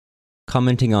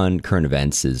Commenting on current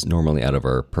events is normally out of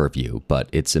our purview, but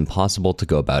it's impossible to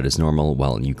go about as normal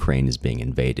while Ukraine is being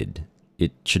invaded.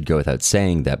 It should go without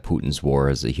saying that Putin's war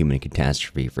is a human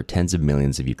catastrophe for tens of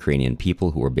millions of Ukrainian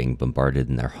people who are being bombarded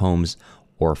in their homes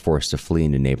or forced to flee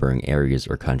into neighboring areas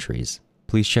or countries.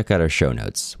 Please check out our show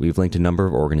notes. We've linked a number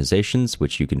of organizations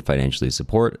which you can financially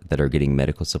support that are getting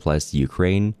medical supplies to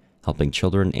Ukraine, helping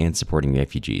children, and supporting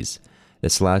refugees.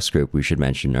 This last group, we should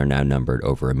mention, are now numbered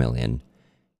over 1 million.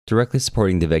 Directly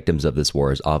supporting the victims of this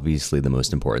war is obviously the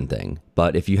most important thing,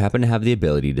 but if you happen to have the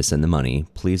ability to send the money,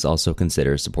 please also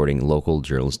consider supporting local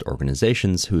journalist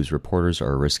organizations whose reporters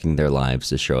are risking their lives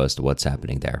to show us what's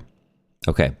happening there.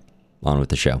 Okay, on with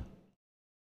the show.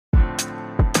 I'm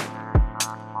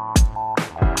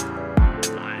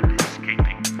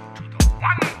escaping to the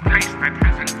one place that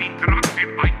hasn't been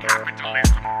corrupted by capitalism.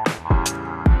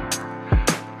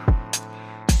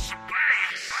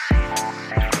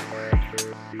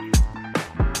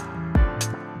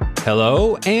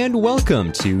 Hello and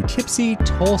welcome to Tipsy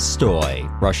Tolstoy,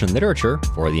 Russian literature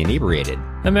for the inebriated.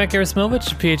 I'm Matt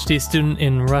Gerasimovich, a PhD student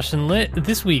in Russian Lit.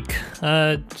 This week,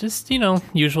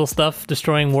 usual stuff,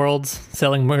 destroying worlds,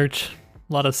 selling merch,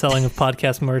 a lot of selling of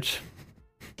podcast merch.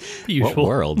 The usual. What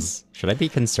worlds? Should I be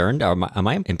concerned? Or am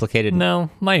I implicated?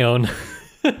 No, my own.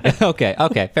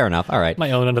 Okay, fair enough. All right.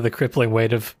 My own under the crippling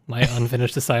weight of my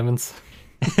unfinished assignments.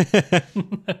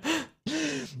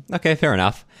 Okay, fair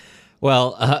enough.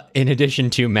 Well, in addition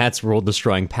to Matt's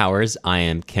world-destroying powers, I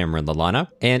am Cameron Lalana,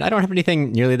 and I don't have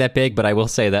anything nearly that big, but I will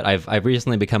say that I've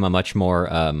recently become a much more,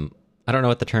 I don't know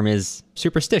what the term is,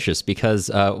 superstitious, because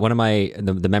one of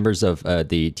the members of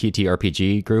the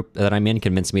TTRPG group that I'm in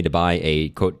convinced me to buy a,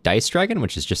 quote, dice dragon,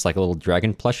 which is just like a little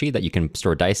dragon plushie that you can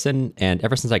store dice in, and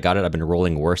ever since I got it, I've been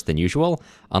rolling worse than usual,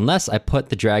 unless I put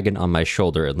the dragon on my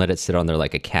shoulder and let it sit on there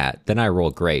like a cat, then I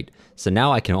roll great. So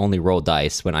now I can only roll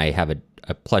dice when I have a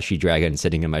plushy dragon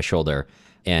sitting in my shoulder,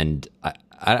 and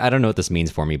I don't know what this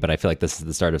means for me, but I feel like this is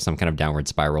the start of some kind of downward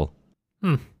spiral.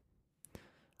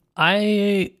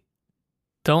 I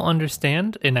don't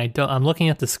understand, and I'm looking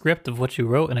at the script of what you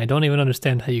wrote, and I don't even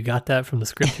understand how you got that from the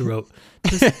script you wrote.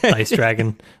 Just Dice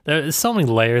Dragon. There's so many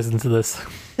layers into this.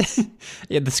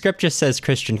 Yeah, the script just says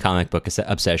Christian comic book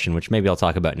obsession, which maybe I'll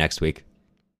talk about next week.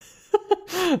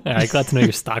 All right, glad to know you're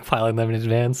stockpiling them in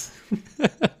advance.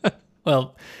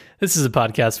 Well, this is a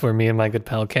podcast where me and my good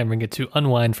pal Cameron get to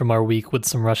unwind from our week with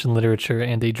some Russian literature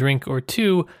and a drink or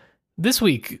two. This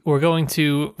week, we're going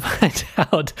to find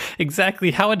out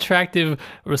exactly how attractive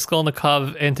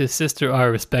Raskolnikov and his sister are,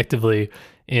 respectively,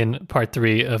 in part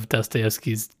 3 of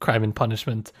Dostoevsky's Crime and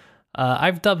Punishment.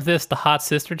 I've dubbed this the Hot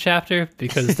Sister chapter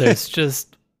because there's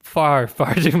just far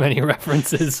too many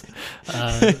references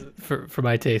for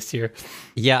my taste here.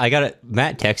 Yeah, I got it.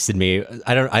 Matt texted me.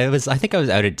 I think I was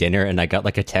out at dinner and I got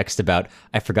like a text about,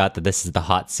 I forgot that this is the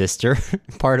hot sister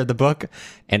part of the book.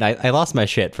 And I lost my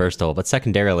shit, first of all. But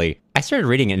secondarily, I started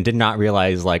reading it and did not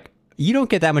realize, like, you don't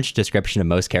get that much description of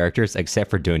most characters except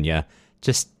for Dunya.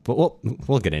 Just,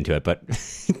 we'll get into it, but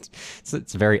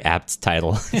it's a very apt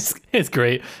title. It's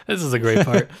great. This is a great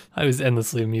part. I was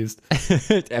endlessly amused.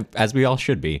 As we all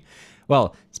should be.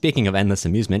 Well, speaking of endless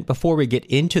amusement, before we get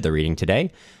into the reading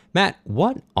today, Matt,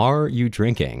 what are you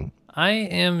drinking? I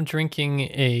am drinking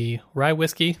a rye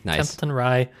whiskey, Nice. Templeton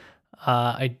Rye.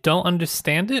 I don't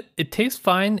understand it. It tastes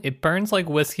fine. It burns like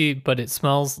whiskey, but it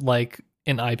smells like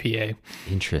an IPA.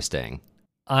 Interesting.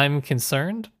 I'm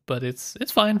concerned, but it's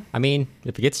fine. I mean,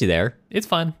 if it gets you there. It's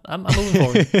fine. I'm moving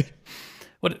forward.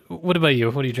 What about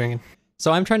you? What are you drinking?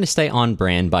 So I'm trying to stay on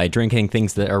brand by drinking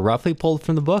things that are roughly pulled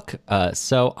from the book.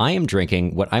 So I am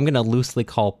drinking what I'm going to loosely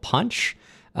call punch.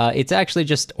 It's actually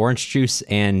just orange juice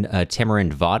and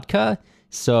tamarind vodka.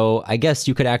 So I guess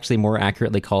you could actually more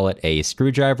accurately call it a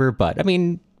screwdriver. But I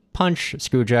mean, punch,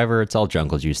 screwdriver, it's all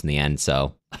jungle juice in the end.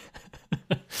 So,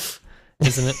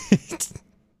 Isn't it?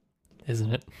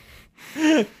 Isn't it?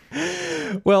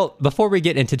 Well, before we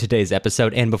get into today's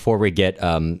episode and before we get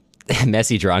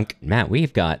messy drunk, Matt,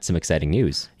 we've got some exciting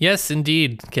news. Yes,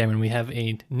 indeed, Cameron. We have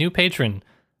a new patron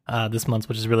this month,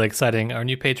 which is really exciting. Our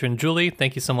new patron, Julie,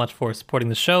 thank you so much for supporting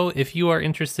the show. If you are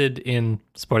interested in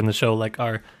supporting the show like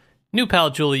our new pal,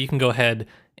 Julie, you can go ahead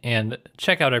and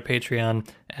check out our Patreon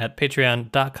at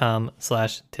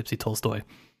patreon.com/tipsytolstoy.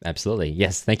 Absolutely.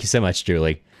 Yes. Thank you so much,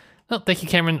 Julie. Well, thank you,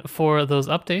 Cameron, for those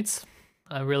updates.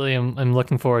 I really am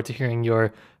looking forward to hearing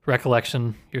your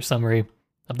recollection, your summary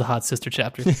of the Hot Sister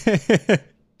chapter. I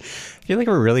feel like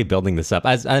we're really building this up,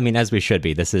 as we should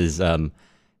be. This is, I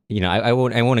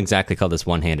won't exactly call this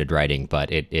one-handed writing, but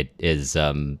it is,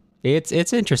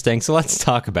 it's interesting. So let's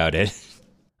talk about it.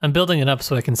 I'm building it up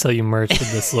so I can sell you merch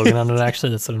with the slogan on it.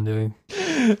 Actually, that's what I'm doing.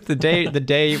 The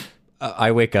day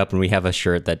I wake up and we have a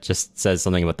shirt that just says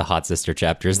something about the Hot Sister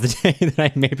chapter is the day that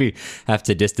I maybe have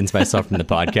to distance myself from the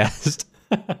podcast.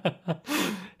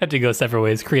 Have to go separate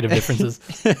ways, creative differences.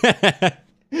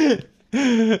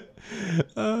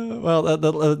 Well,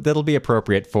 that'll be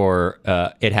appropriate for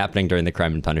it happening during the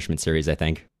Crime and Punishment series, I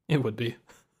think. It would be.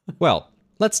 Well,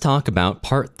 let's talk about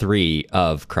part 3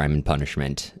 of Crime and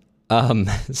Punishment.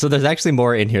 So there's actually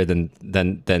more in here than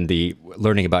the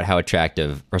learning about how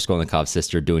attractive Raskolnikov's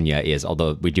sister Dunya is,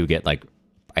 although we do get, like,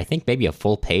 I think maybe a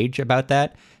full page about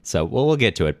that. So we'll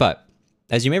get to it. But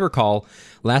as you may recall,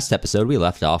 last episode we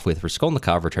left off with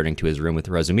Raskolnikov returning to his room with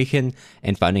Razumikhin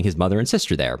and finding his mother and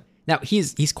sister there. Now,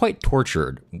 he's quite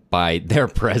tortured by their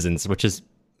presence, which is,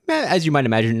 as you might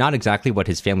imagine, not exactly what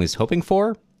his family is hoping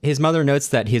for. His mother notes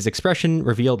that his expression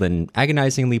revealed an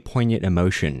agonizingly poignant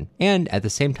emotion, and at the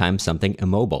same time something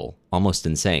immobile, almost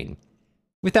insane.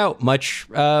 Without much,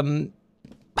 I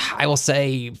will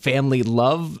say, family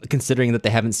love, considering that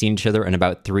they haven't seen each other in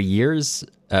about 3 years,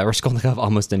 Raskolnikov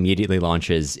almost immediately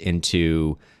launches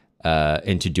into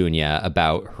Dunya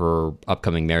about her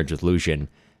upcoming marriage with Luzhin,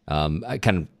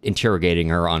 kind of interrogating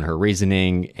her on her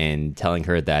reasoning and telling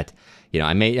her that,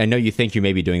 I know you think you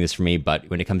may be doing this for me, but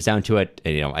when it comes down to it,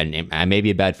 I may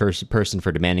be a bad person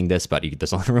for demanding this, but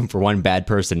there's only room for one bad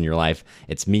person in your life.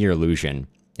 It's me or Luzhin.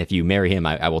 If you marry him,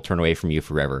 I will turn away from you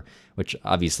forever, which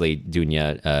obviously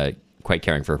Dunya, quite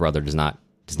caring for her brother, does not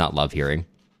love hearing.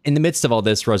 In the midst of all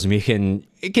this, Razumikhin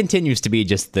continues to be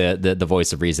just the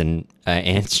voice of reason,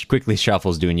 and quickly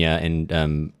shuffles Dunya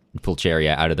and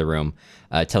Pulcheria out of the room,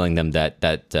 telling them that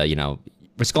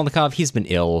Raskolnikov, he's been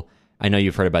ill. I know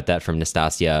you've heard about that from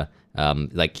Nastasia.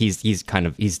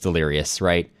 He's delirious,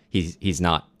 right? He's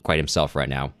not quite himself right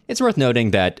now. It's worth noting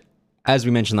that, as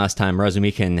we mentioned last time,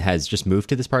 Razumikhin has just moved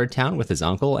to this part of town with his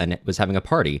uncle and was having a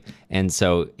party. And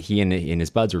so he and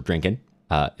his buds were drinking,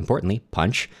 importantly,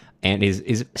 punch, and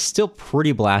is still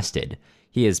pretty blasted.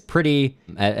 He is pretty,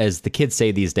 as the kids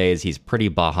say these days, he's pretty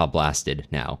Baja blasted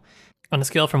now. On a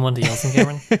scale from 1 to Yeltsin,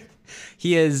 Cameron?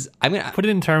 He is, put it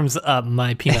in terms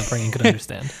my peanut brain could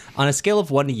understand. On a scale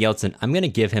of 1 to Yeltsin, I'm going to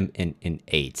give him an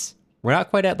 8. We're not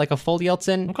quite at like a full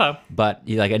Yeltsin, okay, but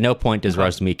like at no point does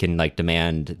Razumikhin like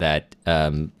demand that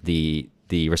the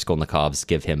Raskolnikovs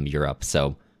give him Europe.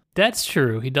 So that's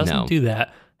true. He doesn't do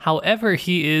that. However,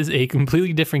 he is a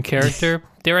completely different character.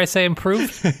 Dare I say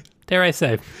improved? Dare I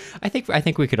say? I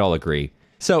think we could all agree.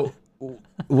 So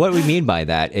what we mean by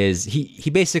that is he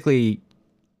basically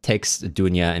takes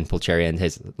Dunya and Pulcheria and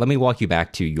says, let me walk you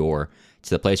back to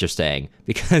the place you're staying,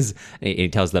 because he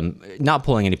tells them, not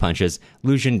pulling any punches,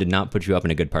 Luzhin did not put you up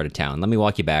in a good part of town. Let me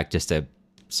walk you back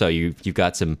so you've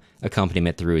got some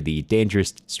accompaniment through the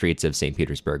dangerous streets of St.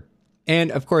 Petersburg. And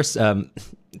of course,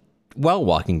 while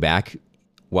walking back,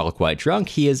 while quite drunk,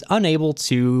 he is unable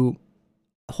to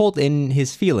hold in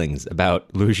his feelings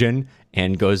about Luzhin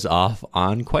and goes off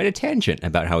on quite a tangent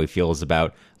about how he feels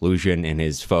about Luzhin and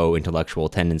his faux intellectual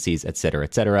tendencies, etc.,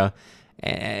 etc.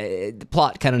 The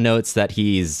plot kind of notes that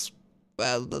he's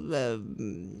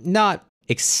not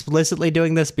explicitly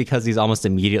doing this because he's almost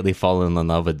immediately fallen in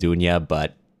love with Dunya,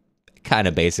 but kind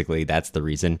of basically that's the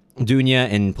reason. Dunya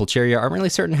and Pulcheria aren't really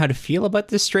certain how to feel about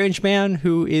this strange man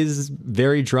who is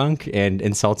very drunk and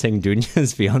insulting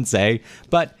Dunya's fiancée,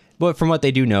 but from what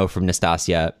they do know from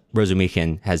Nastasia,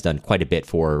 Razumikhin has done quite a bit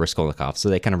for Raskolnikov, so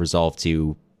they kind of resolve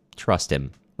to trust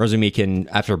him. Razumikhin,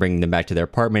 after bringing them back to their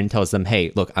apartment, tells them,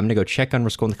 hey, look, I'm going to go check on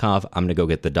Raskolnikov. I'm going to go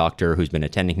get the doctor who's been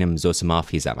attending him, Zosimov.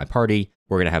 He's at my party.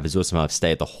 We're going to have Zosimov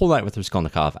stay the whole night with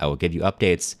Raskolnikov. I will give you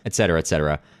updates, etc.,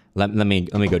 etc. Let me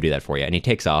go do that for you. And he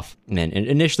takes off and then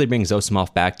initially brings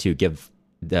Zosimov back to give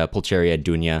the Pulcheria and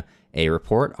Dunya a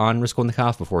report on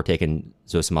Raskolnikov before taking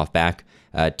Zosimov back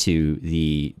to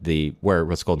the where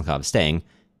Raskolnikov is staying.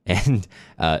 And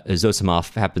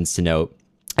Zosimov happens to know,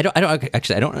 I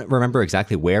don't remember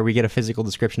exactly where we get a physical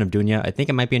description of Dunya. I think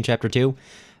it might be in chapter 2.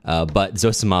 But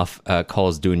Zosimov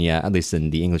calls Dunya, at least in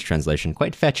the English translation,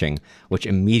 quite fetching, which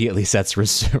immediately sets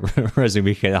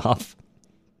Razumikhin off.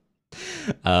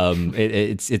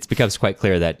 It becomes quite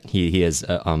clear that he is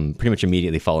pretty much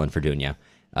immediately fallen for Dunya,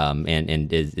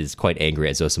 and is quite angry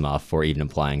at Zosimov for even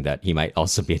implying that he might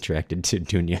also be attracted to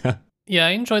Dunya. Yeah, I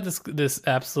enjoyed this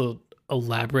absolute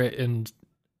elaborate and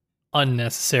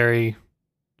unnecessary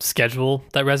schedule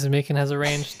that Razumikhin has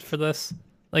arranged for this.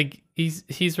 Like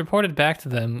he's reported back to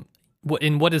them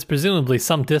in what is presumably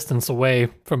some distance away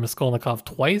from Raskolnikov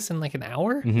twice in like an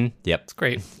hour. Yep. It's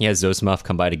great. He has Zosimov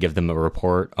come by to give them a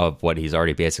report of what he's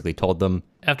already basically told them.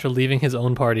 After leaving his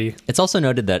own party. It's also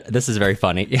noted that this is very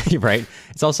funny, right?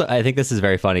 I think this is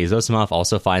very funny. Zosimov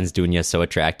also finds Dunya so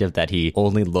attractive that he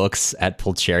only looks at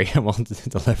Pulcheria while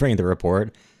delivering the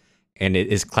report, and it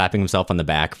is clapping himself on the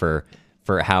back for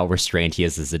how restrained he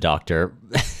is as a doctor.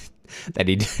 That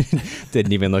he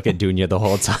didn't even look at Dunya the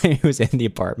whole time he was in the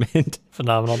apartment.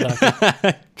 Phenomenal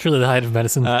doctor. Truly the height of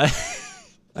medicine.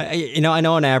 I know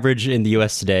on average in the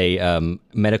U.S. today,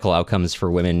 medical outcomes for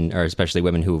women, or especially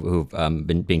women who've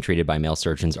been being treated by male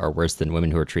surgeons, are worse than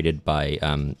women who are treated by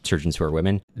surgeons who are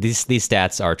women. These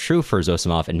stats are true for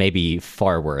Zosimov and maybe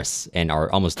far worse, and are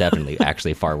almost definitely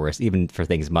actually far worse, even for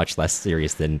things much less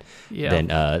serious than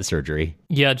surgery.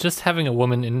 Yeah, just having a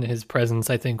woman in his presence,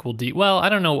 I think, will well, I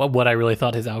don't know what I really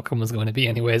thought his outcome was going to be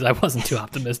anyways. I wasn't too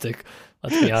optimistic,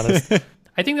 let's be honest.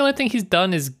 I think the only thing he's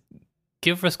done is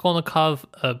give Raskolnikov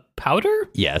a powder?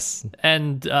 Yes.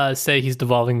 And say he's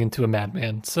devolving into a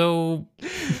madman. So...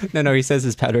 No, he says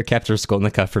his powder kept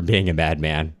Raskolnikov from being a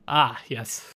madman. Ah,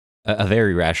 yes. A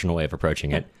very rational way of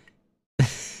approaching it.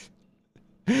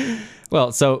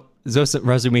 Well, so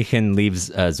Razumikhin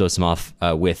leaves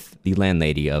Zosimov with the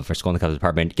landlady of Raskolnikov's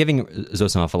apartment, giving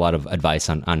Zosimov a lot of advice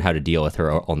on how to deal with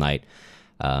her all night,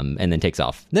 and then takes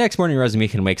off. The next morning,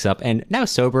 Razumikhin wakes up, and now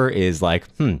sober is like,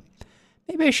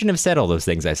 maybe I shouldn't have said all those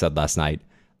things I said last night.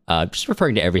 Just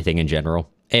referring to everything in general.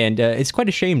 And is quite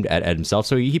ashamed at himself.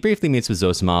 So he briefly meets with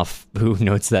Zosimov, who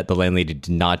notes that the landlady did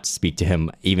not speak to him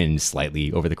even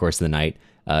slightly over the course of the night,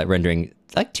 rendering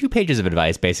like 2 pages of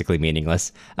advice basically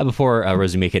meaningless, before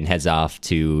Razumikhin heads off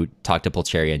to talk to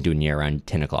Pulcheria and Dunya around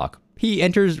 10 o'clock. He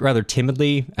enters rather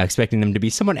timidly, expecting them to be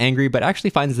somewhat angry, but actually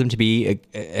finds them to be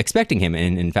expecting him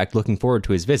and, in fact, looking forward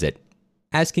to his visit.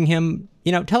 Asking him,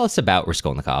 tell us about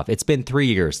Raskolnikov. It's been 3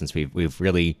 years since we've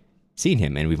really seen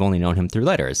him, and we've only known him through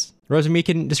letters.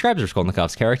 Razumikhin describes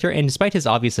Raskolnikov's character, and despite his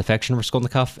obvious affection for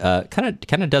Raskolnikov,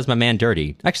 kind of does my man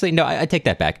dirty. Actually, no, I take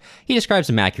that back. He describes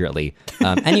him accurately.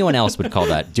 Anyone else would call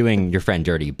that doing your friend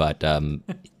dirty, but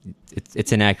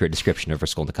it's an accurate description of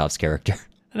Raskolnikov's character.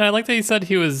 And I like that he said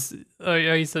he was.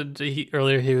 He said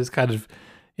earlier he was kind of,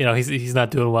 he's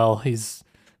not doing well. He's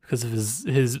because of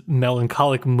his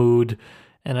melancholic mood.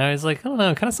 And I was like, I don't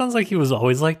know, it kind of sounds like he was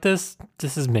always like this.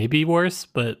 This is maybe worse,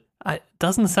 but it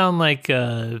doesn't sound like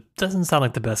the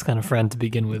best kind of friend to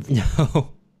begin with. No.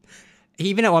 He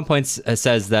even at one point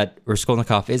says that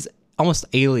Raskolnikov is almost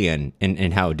alien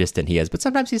in how distant he is. But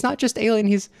sometimes he's not just alien,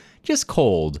 he's just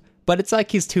cold. But it's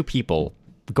like he's two people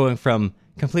going from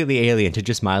completely alien to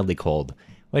just mildly cold,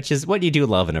 which is what you do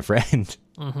love in a friend.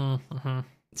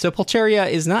 So Pulcheria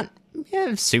is not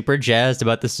super jazzed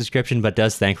about this description, but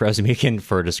does thank Razumikhin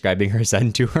for describing her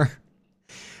son to her,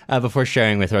 before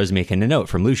sharing with Razumikhin a note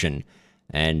from Lushin.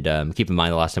 And keep in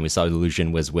mind, the last time we saw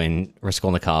Lushin was when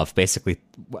Raskolnikov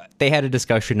they had a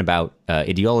discussion about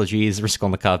ideologies.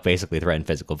 Raskolnikov basically threatened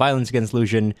physical violence against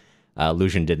Lushin.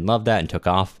 Lushin didn't love that and took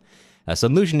off. So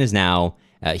Lushin is now,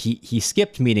 he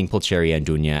skipped meeting Pulcheria and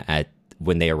Dunya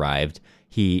when they arrived.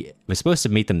 He was supposed to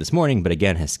meet them this morning, but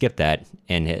again has skipped that,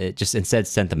 and just instead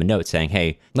sent them a note saying,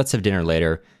 hey, let's have dinner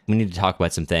later. We need to talk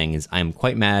about some things. I'm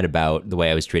quite mad about the way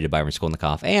I was treated by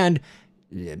Raskolnikov. And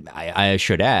I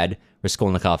should add,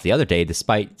 Raskolnikov the other day,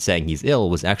 despite saying he's ill,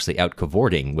 was actually out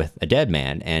cavorting with a dead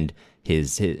man and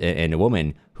and a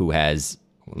woman who has,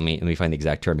 let me find the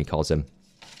exact term he calls him.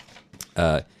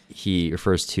 He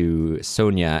refers to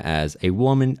Sonia as a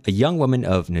young woman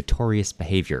of notorious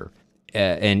behavior.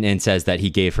 And says that he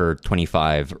gave her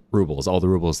 25 rubles, all the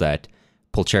rubles that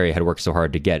Pulcheria had worked so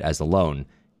hard to get as a loan,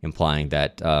 implying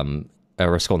that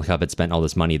Raskolnikov had spent all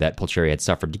this money that Pulcheria had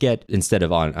suffered to get instead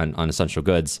of on essential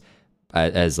goods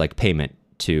as like payment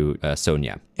to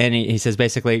Sonia. And he says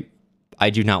basically, I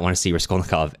do not want to see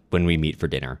Raskolnikov when we meet for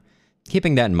dinner.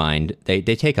 Keeping that in mind, they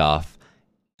take off.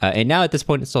 And now at this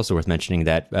point, it's also worth mentioning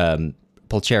that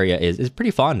Pulcheria is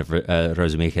pretty fond of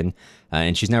Razumikhin,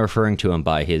 and she's now referring to him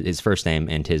by his first name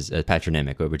and his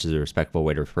patronymic, which is a respectful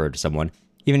way to refer to someone.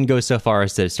 Even goes so far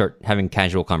as to start having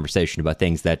casual conversation about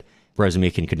things that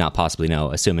Razumikhin could not possibly know,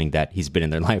 assuming that he's been in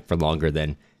their life for longer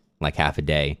than like half a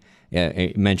day.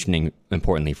 Mentioning,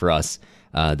 importantly for us,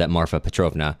 that Marfa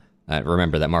Petrovna,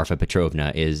 remember that Marfa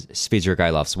Petrovna is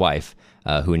Svidrigaïlov's wife,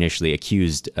 who initially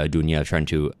accused Dunya of trying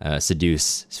to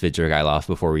seduce Svidrigaïlov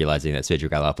before realizing that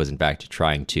Svidrigaïlov was in fact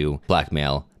trying to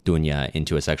blackmail Dunya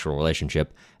into a sexual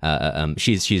relationship.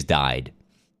 She's died.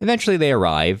 Eventually they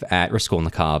arrive at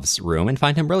Raskolnikov's room and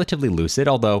find him relatively lucid,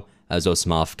 although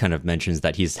Zosimov kind of mentions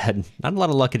that he's had not a lot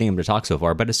of luck getting him to talk so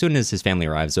far, but as soon as his family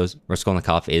arrives,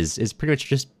 Raskolnikov is pretty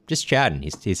much just chatting.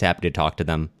 He's happy to talk to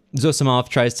them. Zosimov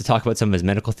tries to talk about some of his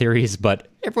medical theories, but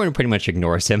everyone pretty much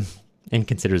ignores him and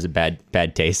considers it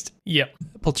bad taste. Yep.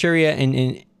 Pulcheria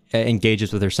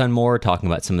engages with her son more, talking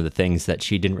about some of the things that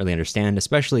she didn't really understand,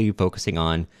 especially focusing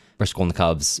on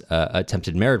Raskolnikov's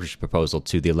attempted marriage proposal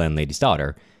to the landlady's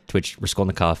daughter, to which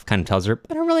Raskolnikov kind of tells her,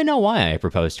 I don't really know why I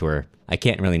proposed to her. I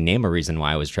can't really name a reason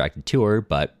why I was attracted to her,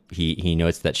 but he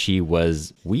notes that she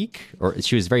was weak, or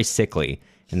she was very sickly,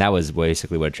 and that was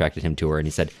basically what attracted him to her. And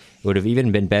he said it would have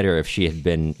even been better if she had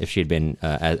been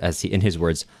in his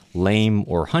words, lame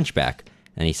or hunchback,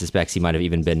 and he suspects he might have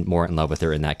even been more in love with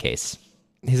her in that case.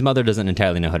 His mother doesn't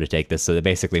entirely know how to take this, so they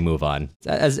basically move on,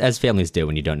 as families do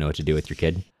when you don't know what to do with your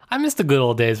kid. I miss the good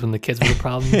old days when the kids were the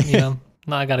problem, you know?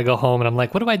 Now I gotta go home and I'm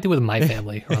like, what do I do with my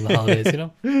family around the holidays, you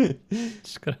know?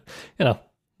 Just gotta,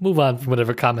 move on from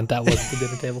whatever comment that was at the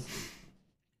dinner table.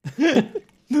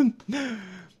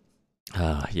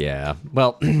 Yeah.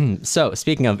 Well, so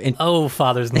speaking of...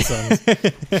 fathers and sons.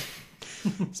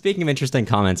 Speaking of interesting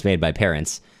comments made by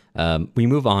parents, we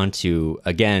move on to,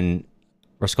 again,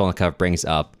 Raskolnikov brings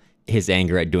up his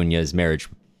anger at Dunya's marriage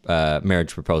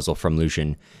proposal from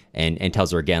Lushin, and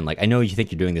tells her again, like, I know you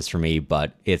think you're doing this for me,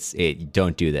 but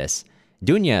don't do this.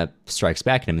 Dunya strikes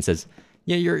back at him and says,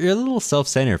 yeah, you're a little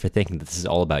self-centered for thinking that this is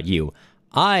all about you.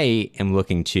 I am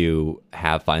looking to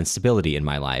find stability in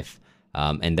my life,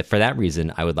 and for that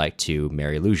reason, I would like to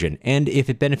marry Lushin, and if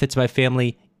it benefits my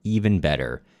family, even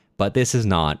better. But this is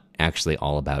not actually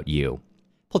all about you.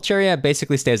 Pulcheria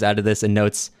basically stays out of this and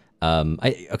notes,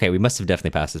 we must have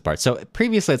definitely passed this part. So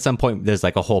previously at some point, there's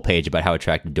like a whole page about how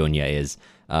attractive Dunya is.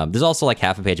 There's also like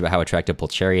half a page about how attractive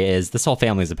Pulcheria is. This whole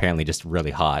family is apparently just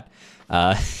really hot.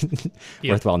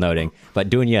 Worthwhile noting. But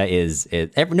Dunya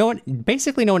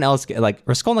no one else, like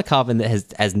Raskolnikov has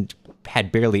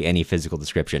had barely any physical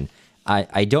description.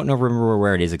 I don't remember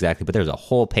where it is exactly, but there's a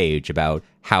whole page about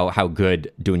how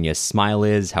good Dunya's smile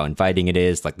is, how inviting it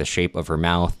is, like the shape of her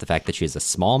mouth, the fact that she has a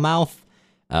small mouth.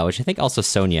 Which I think also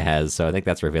Sonia has, so I think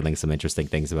that's revealing some interesting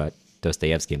things about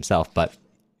Dostoevsky himself. But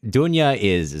Dunya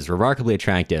is remarkably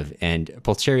attractive, and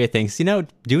Pulcheria thinks,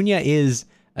 Dunya is,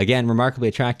 again, remarkably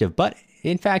attractive, but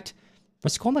in fact,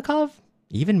 Raskolnikov,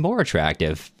 even more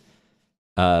attractive.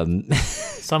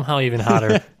 Somehow even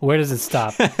hotter. Where does it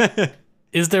stop?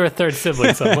 Is there a third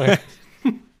sibling somewhere?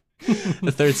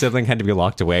 The third sibling had to be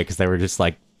locked away because they were just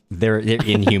like, they're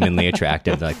inhumanly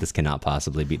attractive. Like, this cannot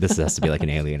possibly be. This has to be like an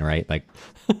alien, right? Like,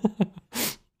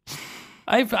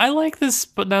 I like this,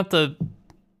 but not the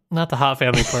hot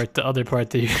family part. The other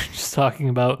part that you're just talking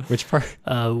about. Which part?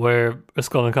 Where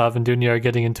Raskolnikov and Dunya are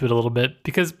getting into it a little bit,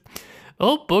 because the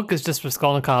whole book is just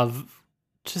Raskolnikov.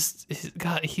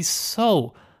 He's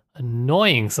so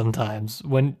annoying sometimes.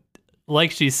 When,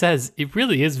 like she says, it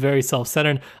really is very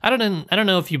self-centered. I don't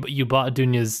know if you bought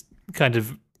Dunya's kind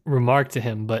of remark to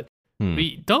him, but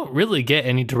we don't really get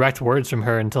any direct words from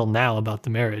her until now about the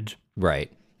marriage.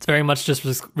 Right. It's very much just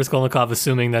Raskolnikov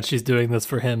assuming that she's doing this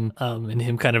for him, and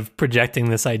him kind of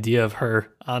projecting this idea of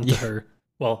her onto her.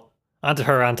 Well, onto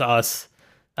us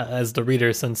as the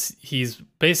reader, since he's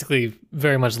basically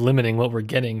very much limiting what we're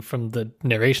getting from the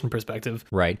narration perspective.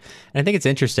 Right. And I think it's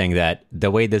interesting that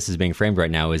the way this is being framed right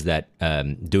now is that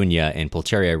Dunya and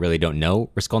Pulcheria really don't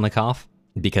know Raskolnikov,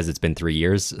 because it's been 3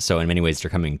 years. So in many ways,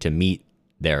 they're coming to meet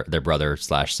their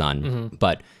brother/son. Mm-hmm.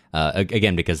 But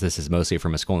again, because this is mostly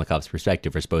from Raskolnikov's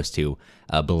perspective, we're supposed to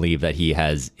believe that he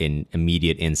has an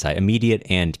immediate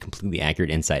and completely accurate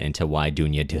insight into why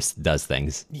Dunya does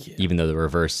things. Yeah. Even though the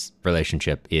reverse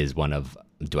relationship is one of,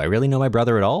 do I really know my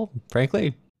brother at all,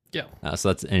 frankly? Yeah. So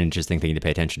that's an interesting thing to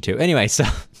pay attention to. Anyway, so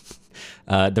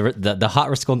the hot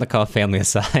Raskolnikov family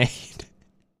aside...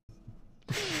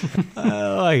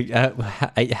 how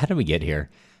did we get here?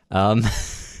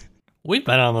 We've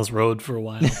been on this road for a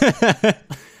while. I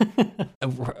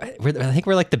think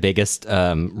we're like the biggest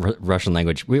Russian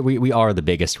language. We are the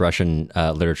biggest Russian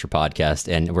literature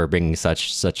podcast, and we're bringing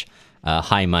such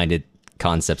high-minded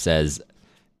concepts as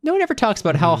no one ever talks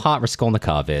about how hot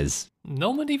Raskolnikov is.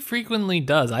 Nobody frequently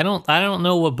does. I don't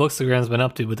know what Bookstagram's been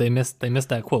up to, but they missed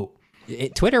that quote.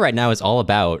 Twitter right now is all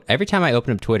about, every time I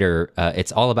open up Twitter,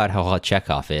 it's all about how hot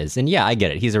Chekhov is. And yeah, I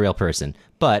get it. He's a real person.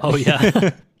 But oh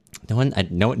yeah,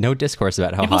 no discourse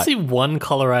about how People hot. see one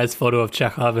colorized photo of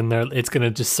Chekhov and it's going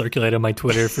to just circulate on my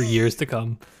Twitter for years to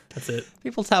come. That's it.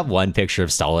 People have one picture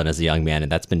of Stalin as a young man,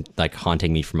 and that's been like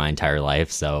haunting me for my entire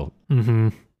life. So, I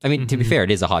mean, to be fair,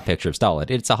 it is a hot picture of Stalin.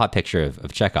 It's a hot picture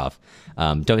of Chekhov.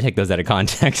 Don't take those out of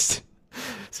context.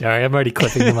 Sorry, I'm already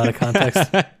clipping them out of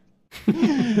context.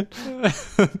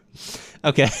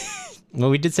 Okay. Well,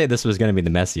 we did say this was going to be the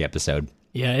messy episode.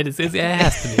 Yeah, it is. It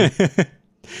has to be.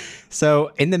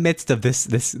 So, in the midst of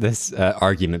this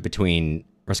argument between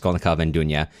Raskolnikov and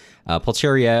Dunya,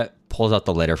 Pulcheria pulls out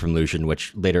the letter from Lushin,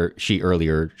 which she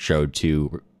earlier showed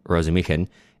to Razumikhin,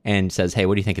 and says, "Hey,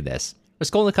 what do you think of this?"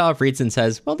 Raskolnikov reads and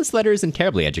says, "Well, this letter isn't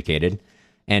terribly educated."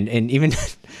 And even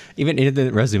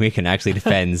Razumikhin actually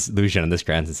defends Lushin on this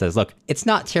grounds and says, "Look, it's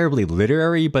not terribly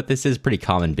literary, but this is pretty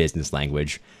common business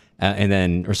language." And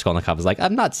then Raskolnikov is like,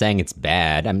 "I'm not saying it's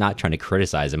bad. I'm not trying to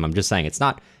criticize him. I'm just saying it's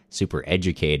not super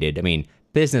educated. I mean,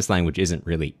 business language isn't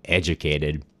really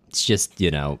educated. It's just,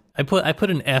 I put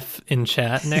an F in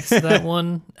chat next to that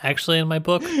one, actually, in my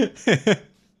book.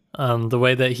 The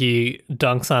way that he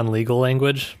dunks on legal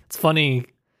language. It's funny.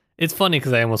 It's funny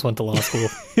because I almost went to law school.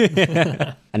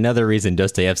 Another reason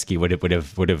Dostoevsky would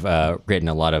have written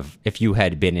a lot of, if you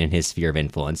had been in his sphere of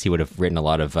influence, he would have written a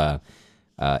lot of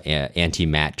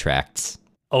anti-Matt tracts.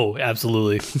 Oh,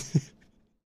 absolutely.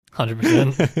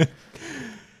 100%.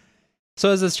 So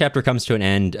as this chapter comes to an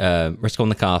end,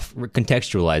 Raskolnikov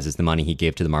contextualizes the money he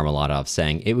gave to the Marmeladovs,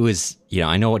 saying, it was,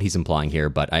 I know what he's implying here,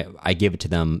 but I give it to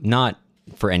them not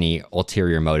for any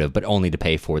ulterior motive, but only to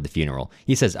pay for the funeral.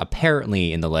 He says,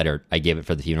 apparently in the letter, I gave it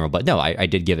for the funeral, but no, I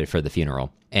did give it for the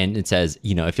funeral. And it says,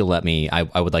 if you'll let me,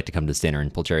 I would like to come to this dinner.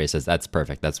 And Pulcheria says, that's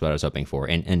perfect. That's what I was hoping for.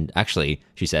 And actually,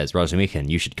 she says, Razumikhin,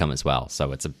 you should come as well.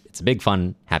 So it's a big,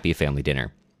 fun, happy family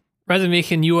dinner.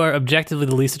 Razumikhin, you are objectively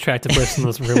the least attractive person in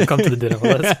this room. Come to the dinner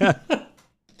with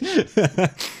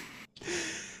us.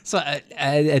 So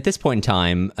at this point in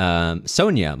time,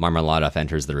 Sonia Marmeladov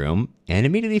enters the room and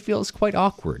immediately feels quite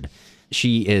awkward.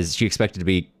 She expected to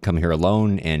be coming here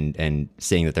alone and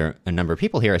seeing that there are a number of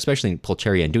people here, especially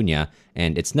Pulcheria and Dunya.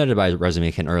 And it's noted by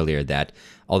Razumikhin earlier that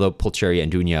although Pulcheria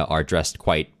and Dunya are dressed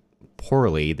quite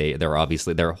poorly, they're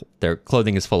obviously their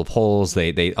clothing is full of holes.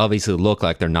 They obviously look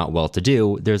like they're not well to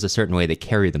do. There's a certain way they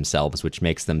carry themselves, which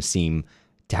makes them seem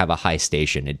to have a high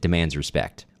station. It demands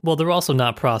respect. Well, they're also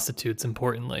not prostitutes,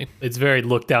 importantly. It's very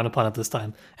looked down upon at this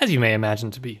time, as you may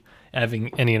imagine, to be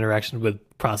having any interaction with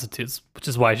prostitutes, which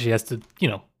is why she has to,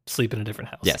 sleep in a different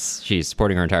house. Yes, she's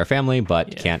supporting her entire family,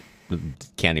 but can't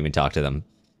even talk to them.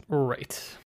 Right.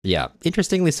 Yeah.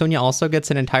 Interestingly, Sonia also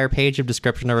gets an entire page of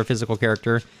description of her physical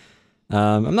character.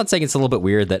 I'm not saying it's a little bit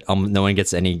weird that no one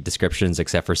gets any descriptions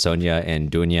except for Sonia and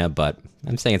Dunya, but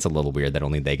I'm saying it's a little weird that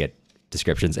only they get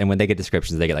descriptions, and when they get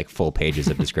descriptions, they get like full pages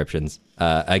of descriptions.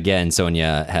 Again,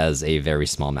 Sonia has a very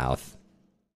small mouth.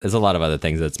 There's a lot of other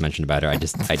things that's mentioned about her. I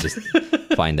just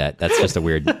find that's just a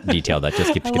weird detail that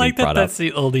just keeps getting brought up. That's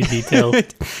the only detail.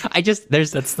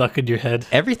 That's stuck in your head.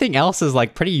 Everything else is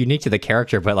like pretty unique to the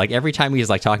character, but like every time he's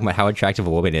like talking about how attractive a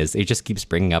woman is, he just keeps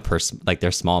bringing up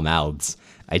their small mouths.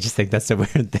 I just think that's a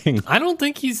weird thing. I don't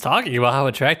think he's talking about how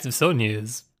attractive Sonia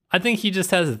is. I think he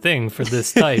just has a thing for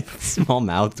this type.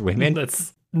 Small-mouthed women?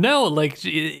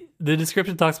 The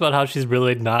description talks about how she's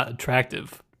really not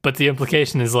attractive. But the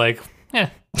implication is like,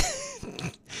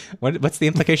 What's the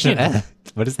implication of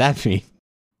What does that mean?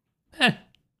 Why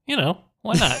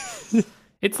not?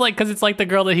 Because it's like the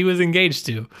girl that he was engaged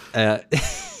to.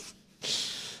 There's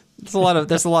a lot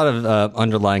of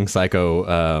underlying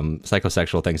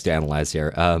psychosexual things to analyze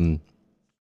here. I'm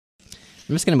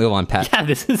just gonna move on, Pat. Yeah,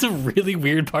 this is a really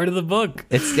weird part of the book.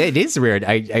 It is weird.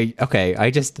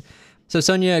 So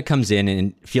Sonia comes in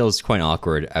and feels quite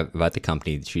awkward about the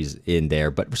company she's in there,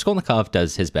 but Raskolnikov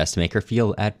does his best to make her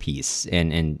feel at peace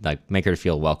and like make her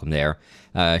feel welcome there.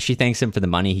 She thanks him for the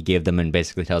money he gave them and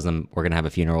basically tells them, we're gonna have a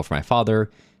funeral for my father.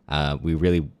 We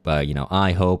really,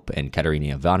 I hope, and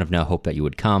Katerina Ivanovna hope that you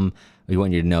would come. We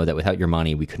want you to know that without your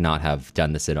money, we could not have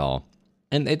done this at all.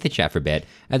 And they chat for a bit.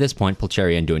 At this point,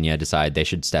 Pulcheria and Dunya decide they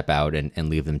should step out and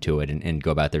leave them to it and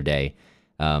go about their day.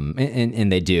 And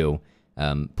they do.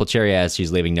 Pulcheria, as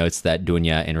she's leaving, notes that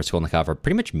Dunya and Raskolnikov are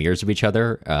pretty much mirrors of each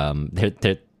other.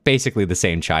 They're basically the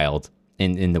same child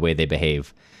in the way they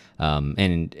behave.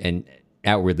 And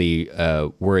outwardly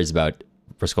worries about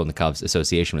Raskolnikov's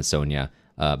association with Sonia,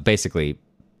 basically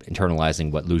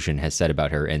internalizing what Lushin has said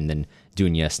about her, and then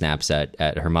Dunya snaps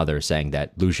at her mother, saying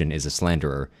that Lushin is a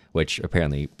slanderer, which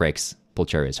apparently breaks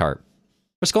Pulcheria's heart.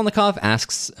 Raskolnikov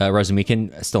asks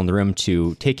Razumikhin, still in the room,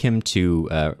 to take him to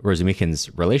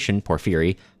Razumikhin's relation,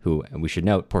 Porfiry, who, we should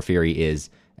note, Porfiry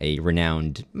is a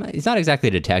renowned, he's not exactly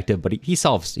a detective, but he's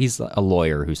a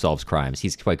lawyer who solves crimes.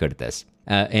 He's quite good at this.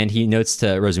 And he notes to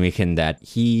Razumikhin that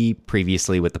he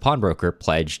previously, with the pawnbroker,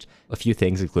 pledged a few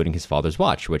things, including his father's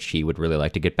watch, which he would really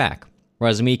like to get back.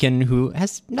 Razumikhin, who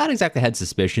has not exactly had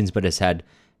suspicions, but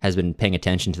has been paying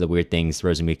attention to the weird things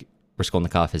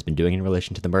Raskolnikov has been doing in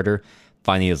relation to the murder.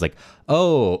 Finally, he was like,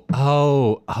 oh,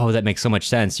 that makes so much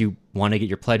sense. You want to get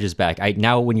your pledges back.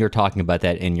 Now, when you're talking about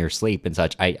that in your sleep and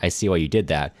such, I see why you did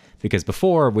that. Because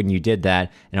before, when you did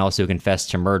that and also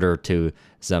confessed to murder to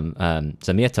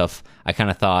Zamyatov, I kind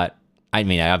of thought, I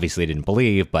mean, I obviously didn't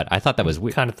believe, but I thought that was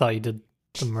weird. Kind of thought you did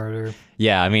the murder.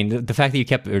 Yeah, I mean, the fact that you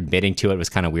kept admitting to it was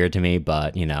kind of weird to me,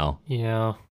 but,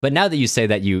 Yeah. But now that you say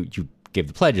that you give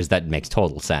the pledges, that makes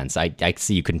total sense. I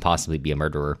see you couldn't possibly be a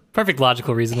murderer. Perfect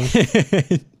logical reasoning.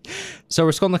 So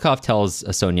Raskolnikov tells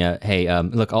Sonia, hey,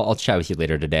 look, I'll chat with you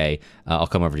later today. I'll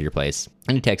come over to your place.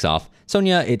 And he takes off.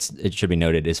 Sonia, it should be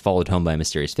noted, is followed home by a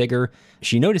mysterious figure.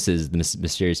 She notices the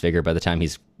mysterious figure by the time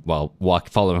he's,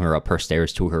 following her up her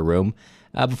stairs to her room,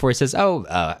 before he says,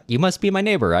 you must be my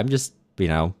neighbor. I'm just,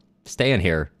 staying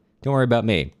here. Don't worry about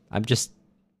me. I'm just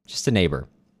a neighbor.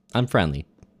 I'm friendly.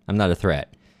 I'm not a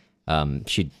threat.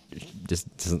 She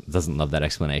just doesn't love that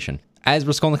explanation. As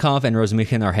Raskolnikov and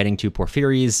Rozumikhin are heading to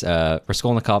Porfiry's,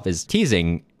 Raskolnikov is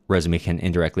teasing Rozumikhin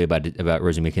indirectly about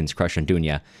Rozumikhin's crush on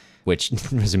Dunya, which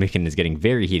Rozumikhin is getting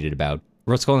very heated about.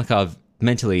 Raskolnikov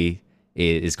mentally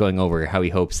is going over how he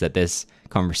hopes that this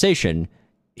conversation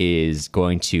is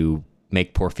going to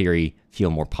make Porfiry feel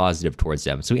more positive towards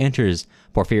them. So he enters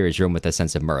Porfiry's room with a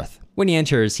sense of mirth. When he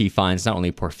enters, he finds not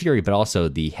only Porfiry, but also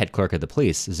the head clerk of the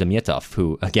police, Zamyatov,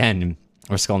 who, again,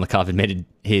 Raskolnikov admitted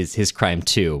his crime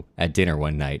too at dinner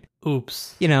one night.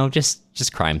 Oops.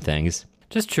 Just crime things.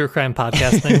 Just true crime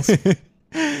podcast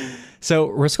things. So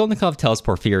Raskolnikov tells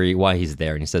Porfiry why he's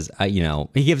there, and he says,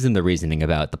 he gives him the reasoning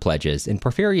about the pledges, and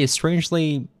Porfiry is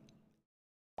strangely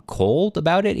cold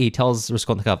about it. He tells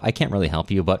Raskolnikov, I can't really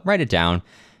help you, but write it down.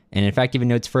 And in fact, even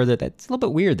notes further that it's a little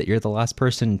bit weird that you're the last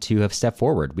person to have stepped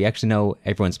forward. We actually know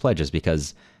everyone's pledges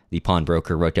because the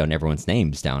pawnbroker wrote down everyone's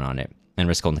names down on it. And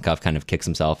Raskolnikov kind of kicks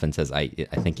himself and says, I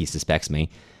think he suspects me.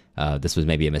 This was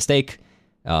maybe a mistake,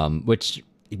 which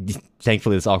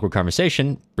thankfully this awkward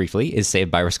conversation, briefly, is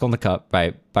saved by Raskolnikov,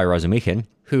 by Razumikhin,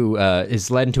 who is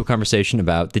led into a conversation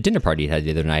about the dinner party he had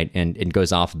the other night and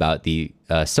goes off about the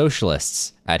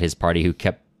socialists at his party who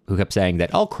kept saying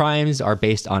that all crimes are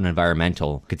based on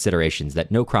environmental considerations,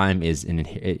 that no crime is an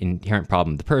inherent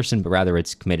problem of the person, but rather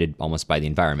it's committed almost by the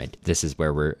environment. This is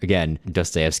where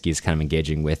Dostoevsky is kind of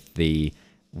engaging with the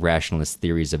rationalist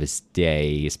theories of his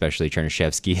day, especially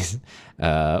Chernyshevsky's,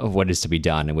 of what is to be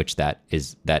done, in which that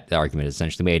argument is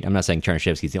essentially made. I'm not saying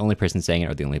Chernyshevsky is the only person saying it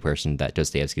or the only person that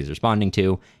Dostoevsky is responding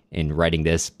to in writing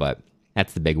this, but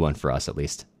that's the big one for us, at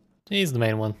least. He's the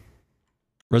main one.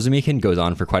 Rozumikhin goes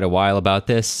on for quite a while about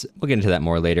this. We'll get into that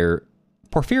more later.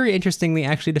 Porfiry, interestingly,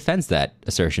 actually defends that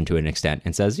assertion to an extent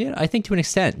and says, I think to an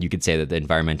extent you could say that the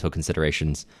environmental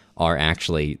considerations are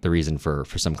actually the reason for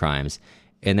some crimes.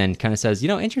 And then kind of says,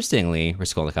 interestingly,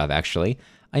 Raskolnikov, actually,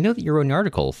 I know that you wrote an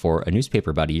article for a newspaper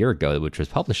about a year ago, which was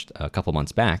published a couple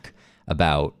months back,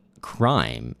 about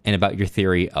crime and about your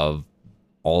theory of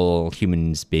all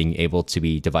humans being able to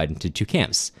be divided into two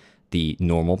camps. The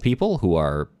normal people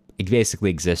who basically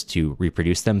exist to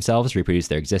reproduce themselves, reproduce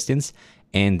their existence,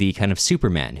 and the kind of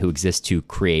supermen who exist to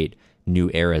create new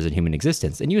eras in human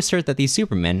existence. And you assert that these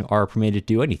supermen are permitted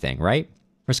to do anything, right?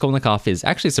 Raskolnikov is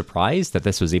actually surprised that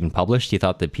this was even published. He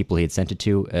thought that people he had sent it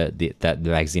to, that the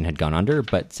magazine had gone under,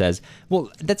 but says,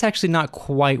 well, that's actually not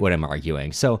quite what I'm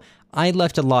arguing. So I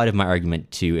left a lot of my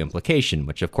argument to implication,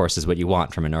 which of course is what you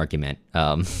want from an argument.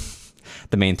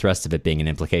 The main thrust of it being an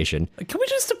implication. Can we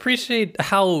just appreciate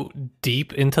how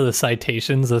deep into the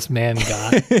citations this man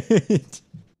got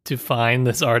to find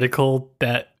this article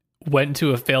that went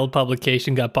to a failed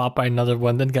publication, got bought by another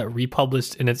one, then got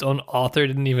republished, and its own author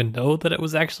didn't even know that it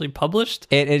was actually published?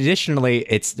 And additionally,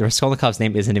 Raskolnikov's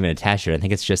name isn't even attached to it. I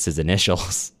think it's just his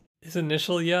initials. His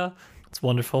initial, yeah. It's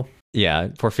wonderful. Yeah,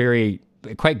 Porfiry,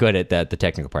 quite good at the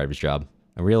technical part of his job.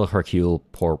 A real Hercule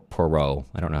Poirot.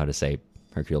 I don't know how to say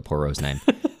Hercule Poirot's name.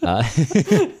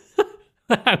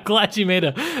 I'm glad you made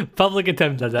a public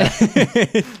attempt at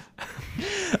that.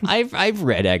 I've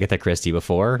read Agatha Christie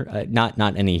before. Not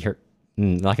any.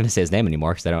 I'm not going to say his name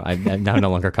anymore because I'm now no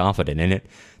longer confident in it.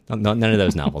 None of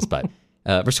those novels. But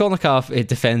Raskolnikov, it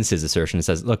defends his assertion and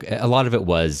says, look, a lot of it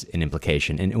was an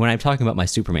implication. And when I'm talking about my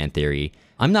Superman theory,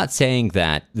 I'm not saying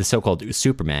that the so-called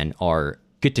Supermen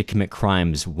get to commit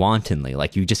crimes wantonly,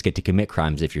 like you just get to commit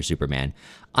crimes if you're Superman.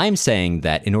 I'm saying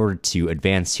that in order to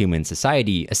advance human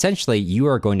society, essentially you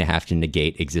are going to have to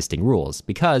negate existing rules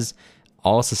because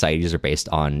all societies are based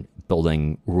on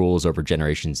building rules over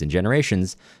generations and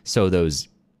generations. So those,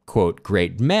 quote,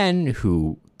 great men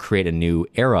who create a new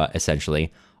era,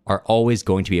 essentially, are always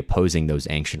going to be opposing those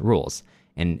ancient rules.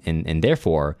 And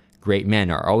therefore, great men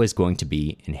are always going to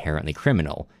be inherently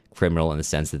criminal. criminal in the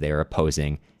sense that they are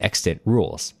opposing extant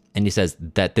rules. And he says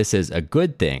that this is a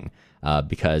good thing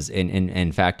because,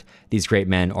 in fact, these great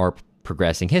men are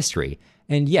progressing history.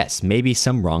 And yes, maybe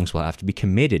some wrongs will have to be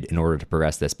committed in order to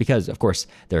progress this, because, of course,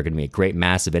 there are going to be a great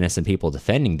mass of innocent people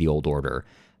defending the old order.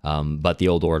 But the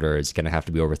old order is going to have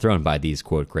to be overthrown by these,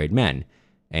 quote, great men.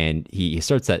 And he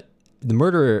asserts that the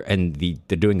murder and the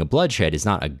doing of bloodshed is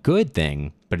not a good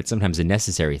thing, but it's sometimes a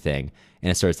necessary thing,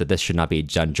 and asserts that this should not be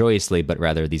done joyously, but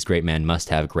rather these great men must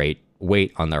have great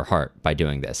weight on their heart by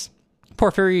doing this.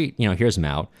 Porfiry, hears him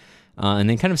out, and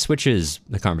then kind of switches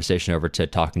the conversation over to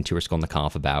talking to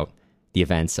Raskolnikov about the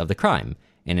events of the crime,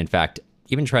 and in fact,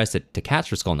 even tries to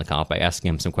catch Raskolnikov by asking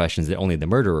him some questions that only the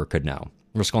murderer could know.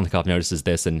 Raskolnikov notices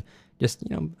this and just,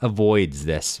 avoids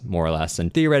this, more or less,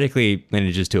 and theoretically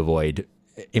manages to avoid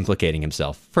implicating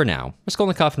himself for now.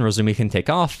 Raskolnikov and Razumikin take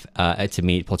off to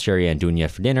meet Pulcheria and Dunya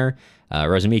for dinner.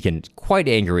 Razumikin quite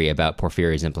angry about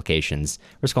Porfiry's implications.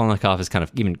 Raskolnikov is kind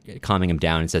of even calming him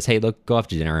down and says, "Hey, look, go off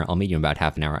to dinner. I'll meet you in about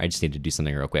half an hour. I just need to do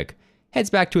something real quick." Heads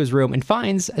back to his room and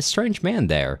finds a strange man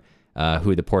there,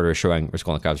 who the porter is showing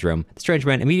Raskolnikov's room. The strange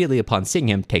man, immediately upon seeing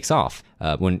him, takes off.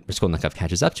 When Raskolnikov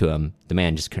catches up to him, the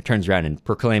man just turns around and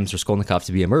proclaims Raskolnikov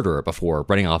to be a murderer before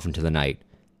running off into the night.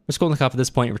 Raskolnikov at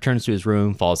this point returns to his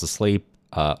room, falls asleep,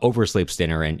 oversleeps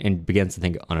dinner, and begins to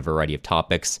think on a variety of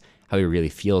topics, how he really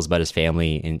feels about his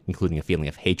family, including a feeling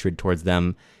of hatred towards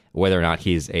them, whether or not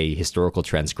he's a historical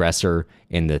transgressor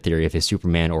in the theory of his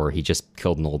Superman, or he just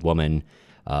killed an old woman.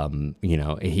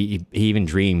 He even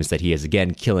dreams that he is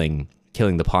again killing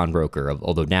the pawnbroker,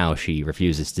 although now she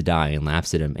refuses to die and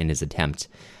laughs at him in his attempt.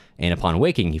 And upon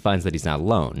waking, he finds that he's not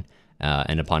alone.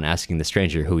 And upon asking the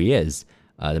stranger who he is,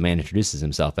 the man introduces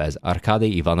himself as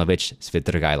Arkady Ivanovich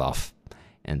Svidrigailov.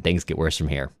 And things get worse from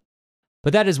here.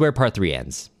 But that is where part 3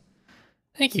 ends.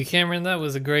 Thank you, Cameron. That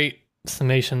was a great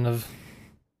summation of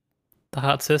the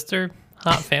Hot Sister,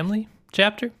 Hot Family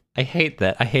chapter. I hate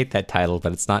that title,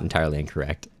 but it's not entirely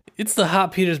incorrect. It's the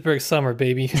hot Petersburg summer,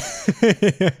 baby.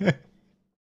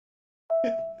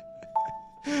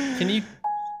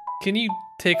 Can you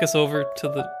take us over to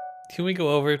the? Can we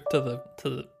go over to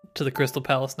the Crystal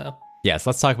Palace now? Yes,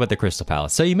 let's talk about the Crystal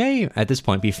Palace. So you may, at this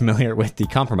point, be familiar with the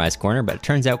Compromise Corner, but it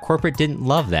turns out corporate didn't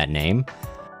love that name.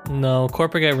 No,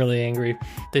 corporate got really angry.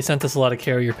 They sent us a lot of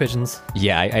carrier pigeons.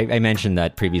 Yeah, I mentioned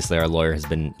that previously our lawyer has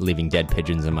been leaving dead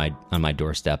pigeons on my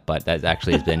doorstep, but that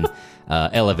actually has been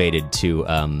elevated to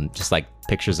just like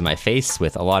pictures of my face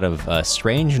with a lot of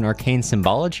strange and arcane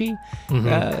symbology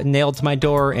nailed to my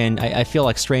door, and I feel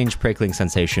like strange prickling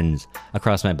sensations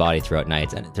across my body throughout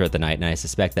the night, and I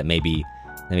suspect that maybe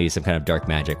some kind of dark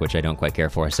magic, which I don't quite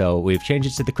care for. So we've changed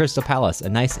it to the Crystal Palace, a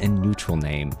nice and neutral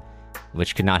name,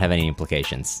 which could not have any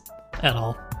implications. At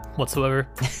all, whatsoever.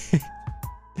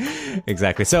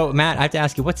 Exactly. So, Matt, I have to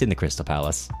ask you, what's in the Crystal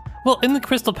Palace? Well, in the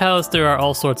Crystal Palace, there are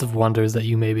all sorts of wonders that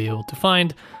you may be able to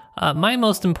find. My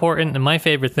most important and my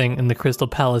favorite thing in the Crystal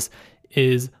Palace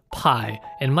is pie.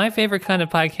 And my favorite kind of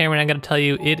pie, Cameron, I gotta tell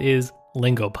you, it is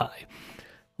Lingo Pie.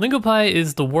 Lingo Pie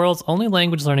is the world's only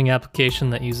language learning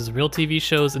application that uses real TV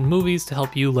shows and movies to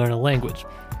help you learn a language.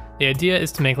 The idea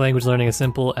is to make language learning as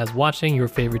simple as watching your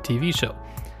favorite TV show.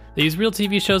 They use real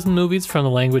TV shows and movies from the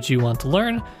language you want to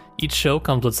learn. Each show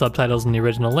comes with subtitles in the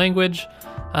original language,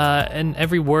 and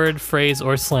every word, phrase,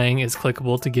 or slang is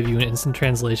clickable to give you an instant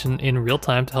translation in real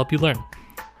time to help you learn.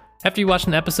 After you watch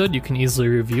an episode, you can easily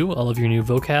review all of your new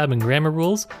vocab and grammar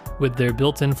rules with their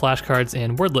built-in flashcards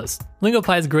and word lists. Lingo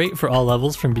Pie is great for all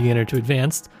levels from beginner to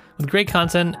advanced, with great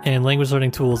content and language learning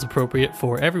tools appropriate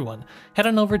for everyone. Head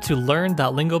on over to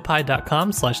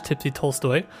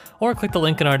learn.lingopie.com/tipsytolstoy or click the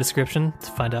link in our description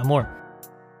to find out more.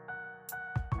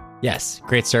 Yes,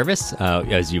 great service.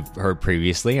 As you've heard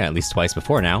previously, at least twice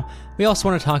before now, we also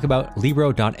want to talk about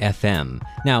Libro.fm.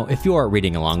 Now, if you are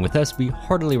reading along with us, we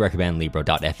heartily recommend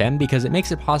Libro.fm because it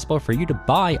makes it possible for you to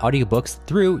buy audiobooks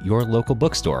through your local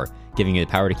bookstore, giving you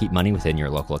the power to keep money within your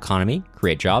local economy,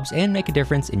 create jobs, and make a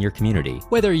difference in your community.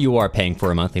 Whether you are paying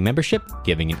for a monthly membership,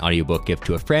 giving an audiobook gift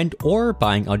to a friend, or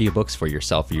buying audiobooks for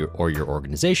yourself or your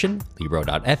organization,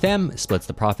 Libro.fm splits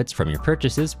the profits from your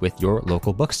purchases with your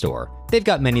local bookstore. They've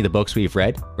got many of the books we've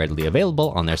read readily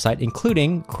available on their site,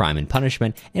 including Crime and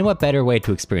Punishment, and what better way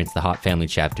to experience the Hot Family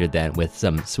chapter than with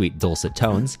some sweet dulcet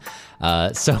tones.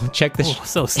 So check the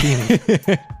so steamy.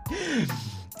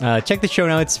 Check the show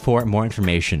notes for more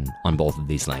information on both of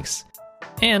these links.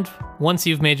 And once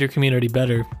you've made your community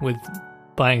better with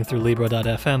buying through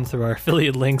Libro.fm through our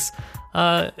affiliate links,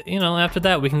 after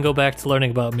that we can go back to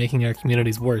learning about making our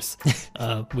communities worse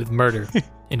with murder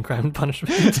in Crime and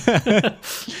Punishment.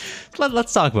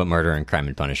 Let's talk about murder and Crime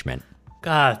and Punishment.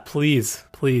 God, please.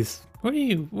 Where do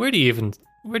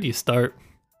you start?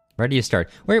 Where do you start?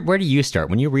 Where do you start?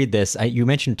 When you read this, you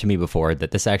mentioned to me before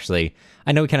that this actually,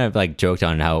 I know we kind of like joked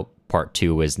on how part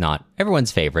 2 was not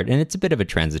everyone's favorite, and it's a bit of a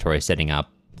transitory setting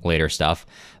up later stuff,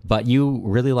 but you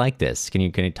really like this. Can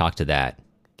you talk to that?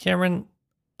 Cameron,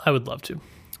 I would love to.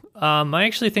 I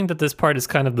actually think that this part is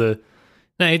kind of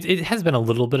it has been a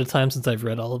little bit of time since I've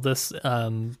read all of this,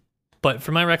 but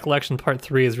from my recollection, part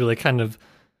 3 is really kind of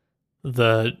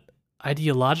the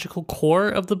ideological core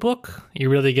of the book.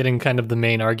 You're really getting kind of the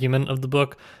main argument of the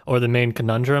book, or the main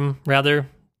conundrum, rather,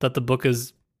 that the book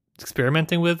is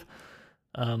experimenting with.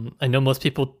 I know most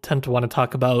people tend to want to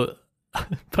talk about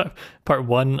part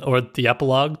 1 or the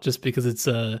epilogue, just because it's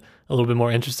a little bit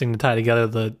more interesting to tie together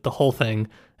the whole thing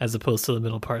as opposed to the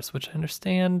middle parts, which I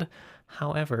understand.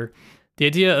 However, the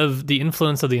idea of the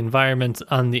influence of the environment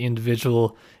on the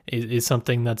individual is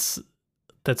something that's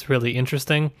really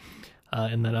interesting.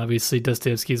 And that obviously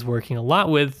Dostoevsky is working a lot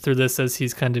with through this, as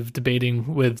he's kind of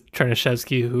debating with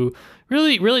Chernyshevsky, who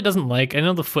really doesn't like. I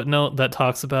know the footnote that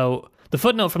talks about the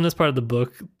footnote from this part of the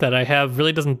book that I have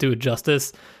really doesn't do it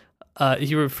justice.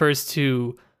 He refers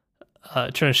to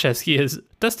Chernyshevsky as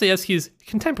Dostoevsky's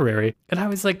contemporary, and I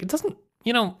was like, it doesn't,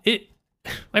 it.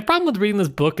 My problem with reading this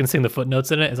book and seeing the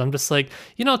footnotes in it is I'm just like,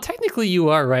 technically you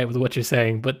are right with what you're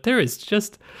saying, but there is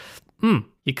just,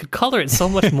 you could color it so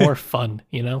much more fun,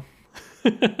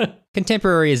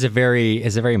 Contemporary is a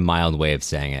very mild way of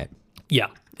saying it. Yeah,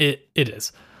 it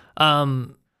is.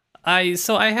 I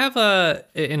have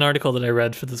an article that I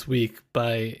read for this week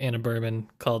by Anna Berman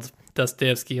called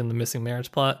Dostoevsky and the Missing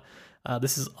Marriage Plot.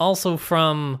 This is also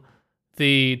from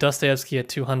the Dostoevsky at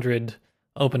 200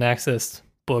 open access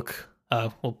book,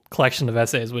 collection of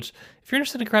essays, which if you're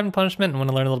interested in Crime and Punishment and want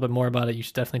to learn a little bit more about it, you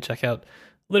should definitely check out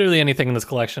literally anything in this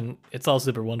collection. It's all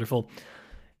super wonderful.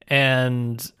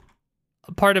 And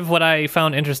part of what I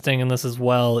found interesting in this as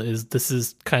well is this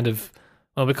is kind of,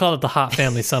 well, we call it the hot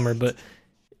family summer, but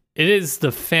it is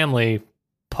the family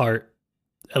part,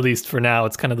 at least for now.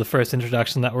 It's kind of the first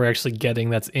introduction that we're actually getting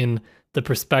that's in the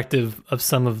perspective of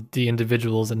some of the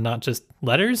individuals and not just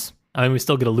letters. I mean, we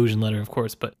still get allusion letter, of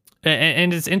course, but,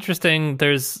 and it's interesting.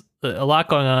 There's a lot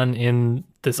going on in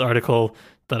this article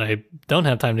that I don't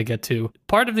have time to get to.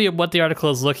 Part of what the article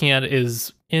is looking at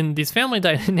is in these family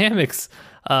dynamics,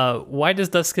 why does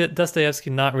Dostoevsky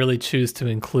not really choose to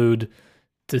include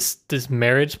this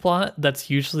marriage plot that's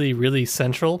usually really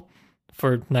central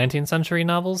for 19th century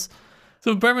novels?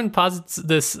 So Berman posits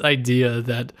this idea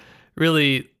that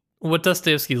really what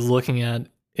Dostoevsky is looking at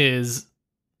is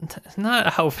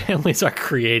not how families are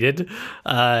created,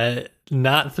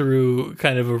 not through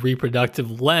kind of a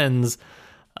reproductive lens,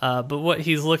 but what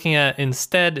he's looking at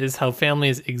instead is how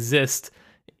families exist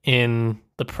in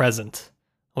the present.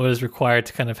 What is required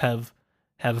to kind of have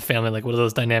a family, like what do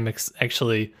those dynamics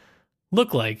actually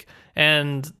look like?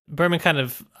 And Berman kind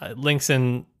of links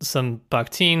in some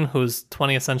Bakhtin, who's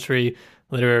 20th century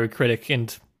literary critic,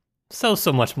 and so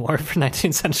much more for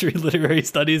 19th century literary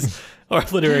studies or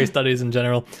literary studies in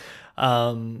general.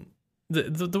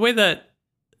 The way that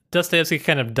Dostoevsky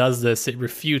kind of does this, it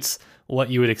refutes what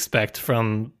you would expect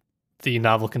from the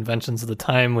novel conventions of the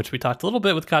time, which we talked a little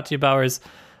bit with Katja Bowers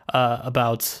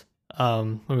about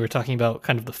when we were talking about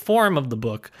kind of the form of the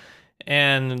book.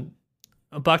 And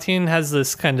Bakhtin has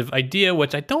this kind of idea,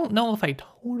 which I don't know if I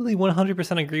totally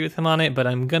 100% agree with him on it, but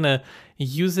I'm going to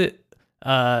use it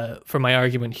for my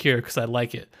argument here because I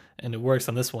like it and it works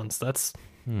on this one. So that's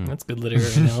good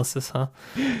literary analysis, huh?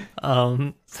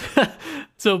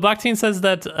 So Bakhtin says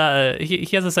that he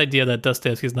has this idea that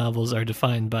Dostoevsky's novels are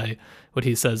defined by what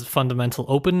he says fundamental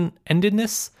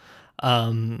open-endedness.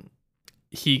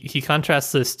 He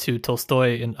contrasts this to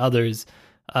Tolstoy and others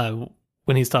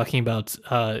when he's talking about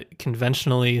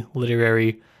conventionally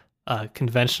literary,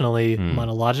 conventionally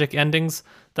monologic endings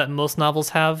that most novels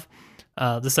have.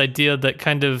 This idea that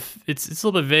kind of, it's a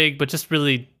little bit vague, but just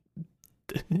really,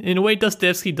 in a way,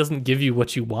 Dostoevsky doesn't give you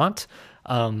what you want.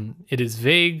 It is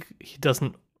vague. He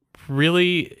doesn't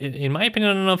really, in my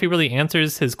opinion, I don't know if he really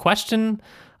answers his question.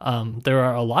 There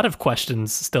are a lot of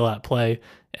questions still at play.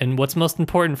 And what's most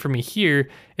important for me here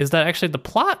is that actually the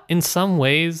plot in some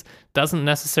ways doesn't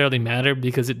necessarily matter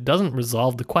because it doesn't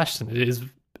resolve the question. It is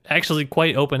actually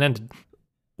quite open-ended.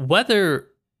 Whether,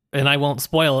 and I won't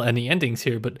spoil any endings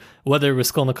here, but whether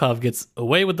Raskolnikov gets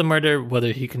away with the murder,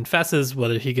 whether he confesses,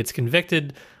 whether he gets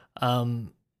convicted,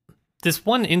 this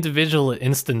one individual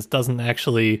instance doesn't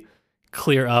actually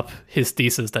clear up his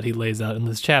thesis that he lays out in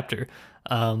this chapter.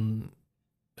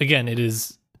 Again, it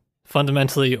is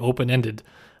fundamentally open-ended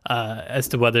as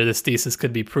to whether this thesis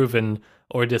could be proven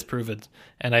or disproven.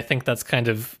 And I think that's kind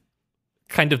of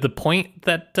kind of the point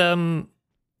that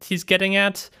he's getting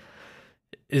at,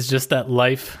 is just that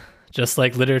life, just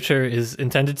like literature, is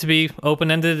intended to be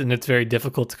open-ended, and it's very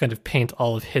difficult to kind of paint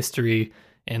all of history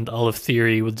and all of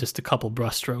theory with just a couple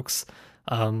brushstrokes,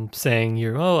 saying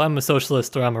I'm a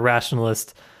socialist or I'm a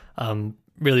rationalist.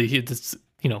 Really, it's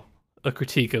a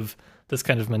critique of this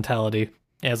kind of mentality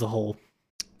as a whole.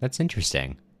 That's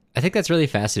interesting. I think that's really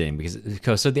fascinating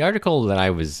because the article that I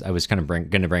was kind of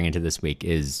going to bring into this week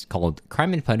is called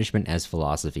 "Crime and Punishment as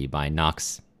Philosophy" by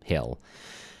Knox Hill,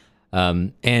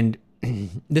 and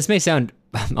this may sound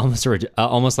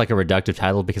almost like a reductive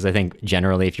title, because I think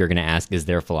generally, if you're going to ask, is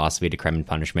there a philosophy to crime and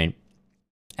punishment?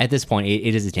 At this point,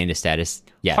 it has attained a status.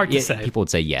 Yeah, hard to say. People would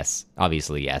say yes,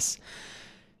 obviously yes.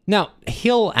 Now,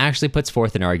 Hill actually puts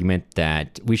forth an argument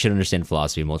that we should understand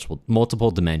philosophy in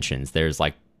multiple dimensions. There's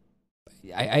like,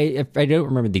 I don't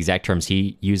remember the exact terms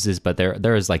he uses, but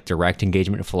there is like direct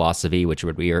engagement of philosophy, which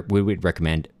we would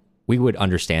recommend, we would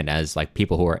understand as like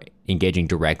people who are engaging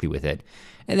directly with it.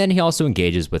 And then he also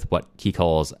engages with what he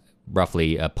calls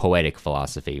roughly a poetic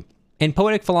philosophy. And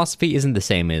poetic philosophy isn't the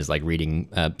same as like reading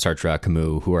Sartre,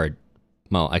 Camus, who are,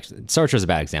 well, actually, Sartre is a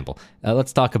bad example.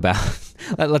 Let's talk about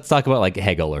like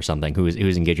Hegel or something, who's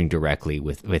engaging directly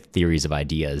with theories of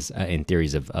ideas and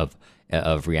theories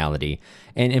of reality,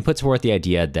 and puts forth the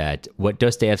idea that what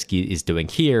Dostoevsky is doing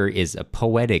here is a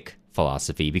poetic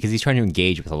philosophy, because he's trying to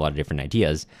engage with a lot of different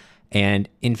ideas. And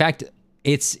in fact,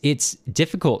 it's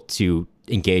difficult to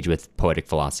engage with poetic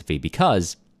philosophy,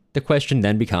 because the question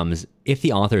then becomes, if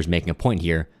the author is making a point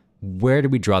here, where do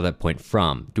we draw that point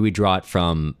from? Do we draw it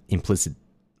from implicit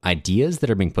ideas that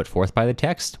are being put forth by the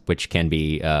text, which can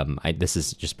be, this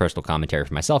is just personal commentary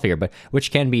for myself here, but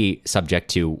which can be subject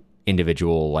to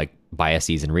individual like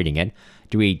biases in reading it?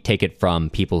 Do we take it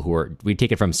from we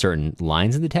take it from certain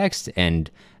lines in the text? And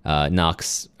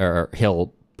Knox or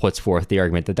Hill puts forth the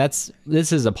argument that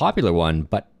this is a popular one,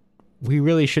 but we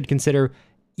really should consider,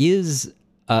 is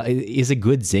a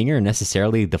good zinger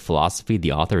necessarily the philosophy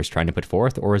the author is trying to put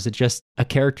forth, or is it just a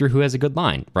character who has a good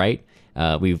line, right?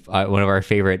 One of our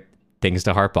favorite things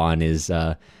to harp on is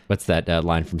what's that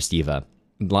line from Steva?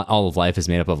 All of life is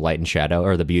made up of light and shadow,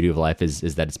 or the beauty of life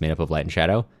is that it's made up of light and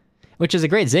shadow, which is a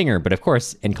great zinger, but of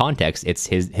course, in context, it's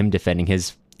him defending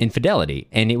his infidelity,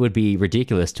 and it would be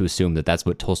ridiculous to assume that that's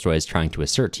what Tolstoy is trying to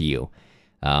assert to you.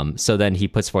 So then he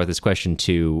puts forth this question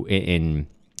in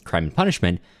Crime and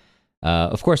Punishment.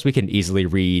 Of course, we can easily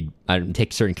read,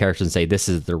 take certain characters and say, this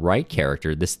is the right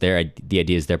character. The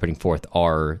ideas they're putting forth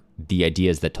are the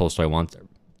ideas that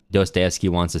Dostoevsky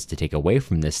wants us to take away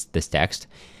from this text.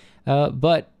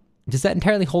 But does that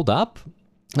entirely hold up?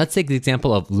 Let's take the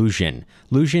example of Luzhin.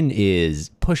 Luzhin is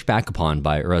pushed back upon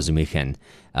by Razumikhin.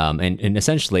 And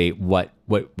essentially what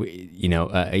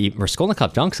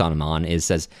Raskolnikov dunks on him on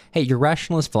says, hey, your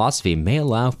rationalist philosophy may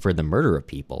allow for the murder of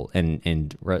people.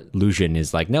 And Luzhin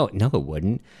is like, no, it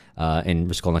wouldn't. And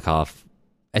Raskolnikov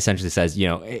essentially says,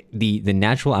 the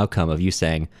natural outcome of you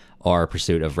saying our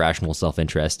pursuit of rational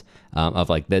self-interest, of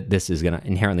like that this is going to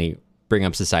inherently bring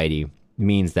up society,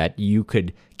 means that you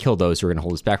could kill those who are going to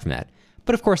hold us back from that.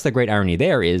 But of course, the great irony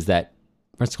there is that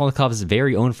Raskolnikov's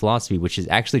very own philosophy, which has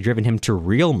actually driven him to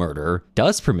real murder,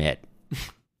 does permit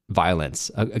violence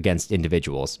against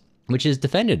individuals, which is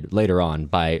defended later on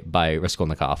by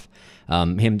Raskolnikov.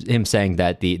 Him saying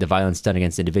that the violence done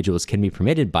against individuals can be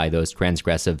permitted by those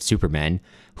transgressive supermen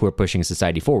who are pushing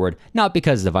society forward, not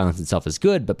because the violence itself is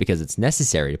good, but because it's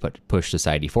necessary to push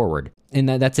society forward. And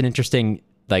that's an interesting,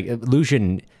 like,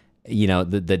 Luzhin.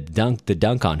 The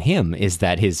dunk on him is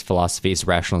that his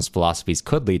rationalist philosophies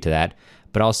could lead to that,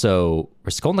 but also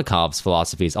Raskolnikov's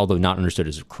philosophies, although not understood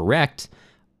as correct,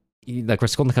 like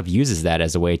Raskolnikov uses that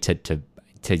as a way to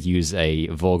use a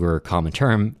vulgar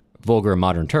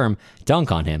modern term,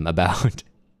 dunk on him about,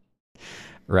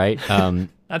 right?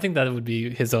 I think that would be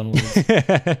his own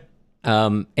words.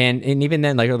 And even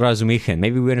then, like Razumikhin,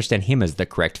 maybe we understand him as the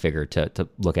correct figure to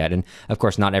look at. And of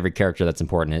course, not every character that's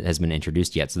important has been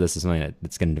introduced yet. So this is something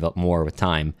that's going to develop more with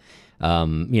time.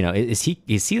 Is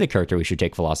he the character we should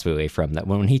take philosophy away from? That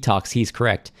when he talks, he's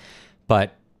correct,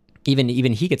 but even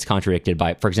he gets contradicted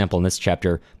by, for example, in this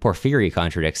chapter, Porphyry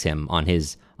contradicts him on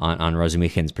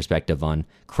Razumikhin's perspective on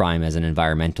crime as an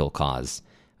environmental cause.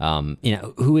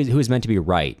 Who is meant to be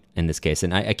right in this case?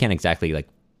 And I can't exactly like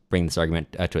bring this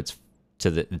argument to its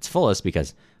fullest,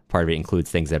 because part of it includes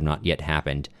things that have not yet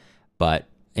happened. But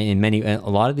a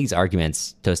lot of these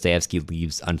arguments, Dostoevsky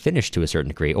leaves unfinished to a certain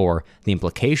degree, or the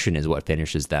implication is what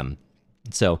finishes them.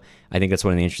 So I think that's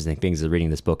one of the interesting things of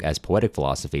reading this book as poetic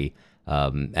philosophy,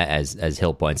 as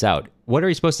Hill points out. What are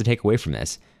you supposed to take away from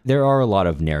this? There are a lot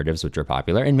of narratives which are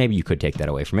popular, and maybe you could take that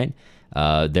away from it.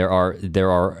 There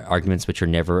are arguments which are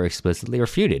never explicitly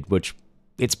refuted, which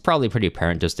it's probably pretty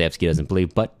apparent Dostoevsky doesn't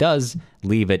believe, but does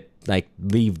leave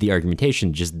the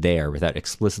argumentation just there without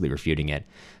explicitly refuting it.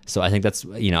 So I think that's,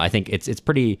 I think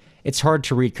it's hard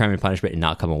to read Crime and Punishment and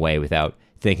not come away without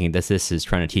thinking that this is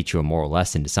trying to teach you a moral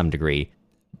lesson to some degree.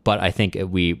 But I think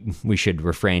we should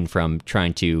refrain from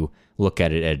trying to look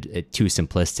at it too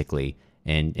simplistically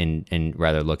and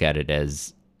rather look at it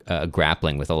as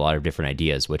grappling with a lot of different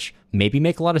ideas, which maybe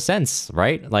make a lot of sense,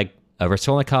 right? Like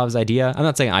Raskolnikov's idea. I'm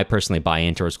not saying I personally buy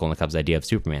into Raskolnikov's idea of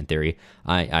Superman theory.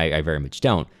 I very much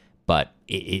don't. But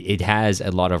it has a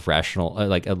lot of rational,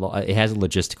 it has a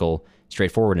logistical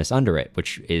straightforwardness under it,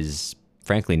 which is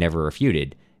frankly never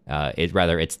refuted.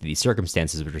 It's the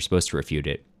circumstances which are supposed to refute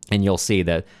it. And you'll see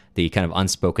that the kind of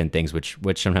unspoken things, which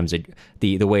sometimes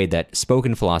the way that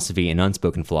spoken philosophy and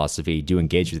unspoken philosophy do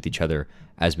engage with each other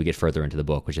as we get further into the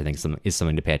book, which I think is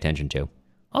something to pay attention to.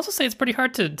 I also say it's pretty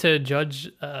hard to judge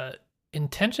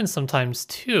intention sometimes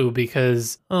too,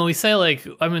 because we say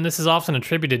this is often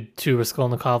attributed to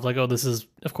Raskolnikov, this is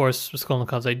of course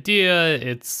Raskolnikov's idea.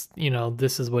 It's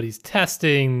this is what he's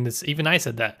testing. Even I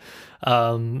said that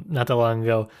not that long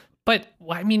ago. But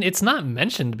it's not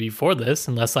mentioned before this,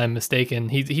 unless I'm mistaken.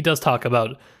 He does talk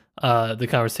about the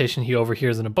conversation he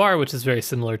overhears in a bar, which is very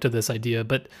similar to this idea.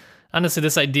 But honestly,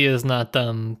 this idea is not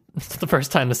the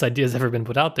first time this idea has ever been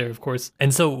put out there, of course.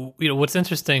 And so, what's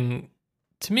interesting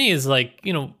to me is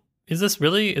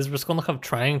is Raskolnikov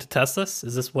trying to test this?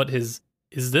 Is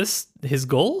this his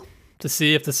goal, to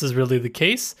see if this is really the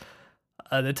case?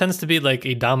 It tends to be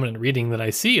a dominant reading that I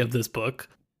see of this book.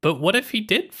 But what if he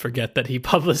did forget that he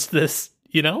published this,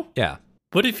 Yeah.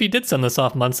 What if he did send this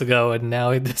off months ago and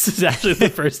now this is actually the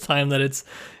first time that it's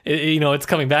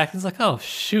coming back? It's oh,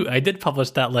 shoot, I did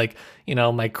publish that,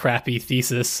 my crappy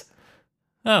thesis.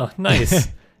 Oh, nice.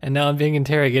 And now I'm being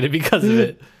interrogated because of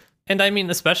it. And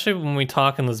especially when we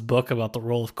talk in this book about the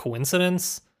role of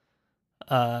coincidence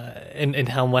and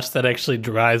how much that actually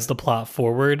drives the plot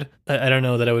forward, I don't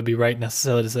know that it would be right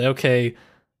necessarily to say, okay,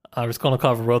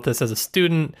 Raskolnikov wrote this as a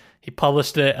student, he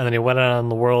published it, and then he went out in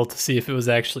the world to see if it was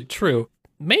actually true.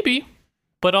 Maybe,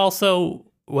 but also,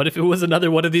 what if it was another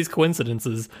one of these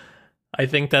coincidences? I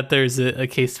think that there's a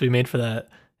case to be made for that,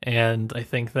 and I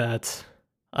think that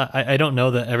I don't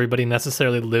know that everybody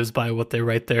necessarily lives by what they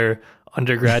write their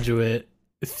undergraduate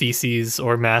theses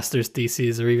or master's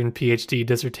theses or even PhD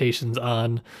dissertations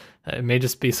on. It may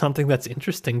just be something that's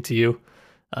interesting to you.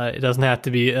 It doesn't have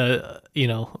to be a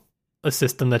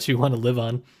system that you want to live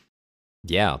on.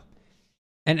 Yeah.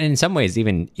 And in some ways,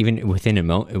 even within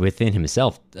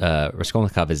himself,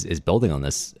 Raskolnikov is building on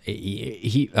this.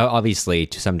 He obviously,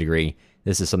 to some degree,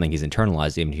 this is something he's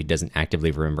internalized, even if he doesn't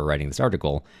actively remember writing this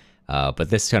article. But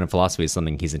this kind of philosophy is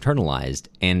something he's internalized,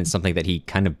 and it's something that he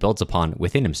kind of builds upon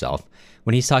within himself.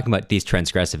 When he's talking about these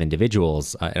transgressive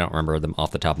individuals, I don't remember them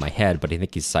off the top of my head, but I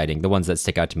think he's citing the ones that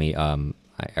stick out to me.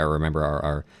 I remember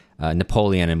are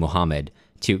Napoleon and Muhammad.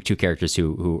 Two characters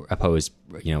who opposed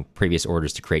previous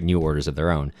orders to create new orders of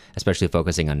their own, especially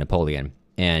focusing on Napoleon.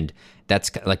 And that's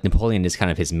Napoleon is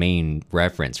kind of his main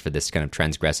reference for this kind of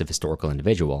transgressive historical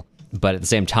individual. But at the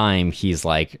same time, he's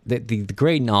the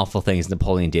great and awful things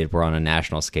Napoleon did were on a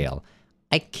national scale.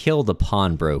 I killed a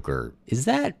pawnbroker. Is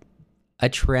that a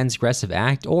transgressive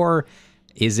act, or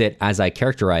is it, as I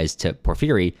characterized to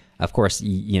Porphyry? Of course,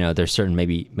 there's certain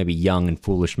maybe young and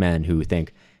foolish men who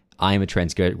think, I'm a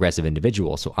transgressive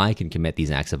individual, so I can commit these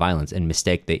acts of violence, and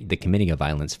mistake the committing of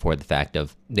violence for the fact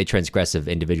of the transgressive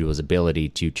individual's ability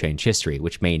to change history,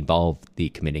 which may involve the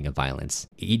committing of violence.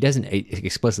 He doesn't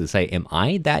explicitly say, am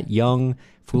I that young,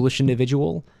 foolish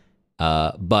individual?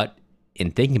 But in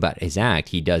thinking about his act,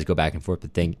 he does go back and forth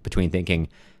between thinking,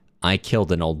 I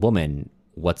killed an old woman,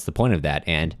 what's the point of that?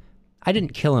 And I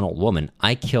didn't kill an old woman,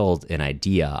 I killed an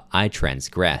idea, I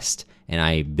transgressed, and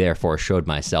I therefore showed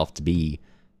myself to be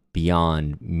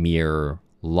beyond mere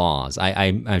laws.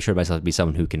 I showed myself to be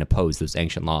someone who can oppose those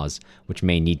ancient laws, which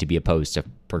may need to be opposed to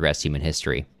progress human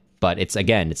history. But it's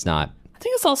not. I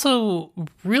think it's also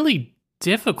really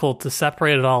difficult to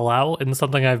separate it all out, and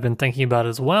something I've been thinking about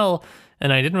as well.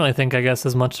 And I didn't really think, I guess,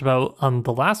 as much about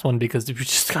the last one, because you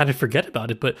just kind of forget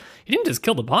about it. But he didn't just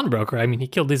kill the pawnbroker. He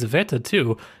killed Lizaveta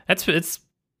too.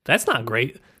 That's not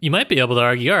great. You might be able to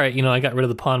argue, all right, I got rid of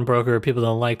the pawnbroker. People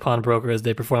don't like pawnbrokers.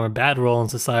 They perform a bad role in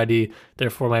society.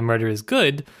 Therefore, my murder is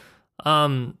good.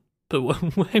 But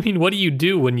what do you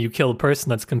do when you kill a person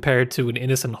that's compared to an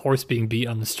innocent horse being beat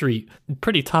on the street?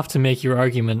 Pretty tough to make your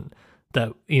argument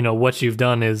that, what you've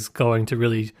done is going to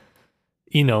really,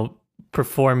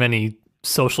 perform any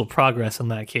social progress in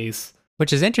that case.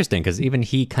 Which is interesting because even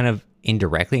he kind of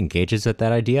indirectly engages with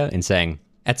that idea in saying,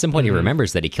 at some point he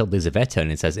remembers that he killed Lizaveta and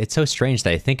he says, it's so strange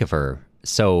that I think of her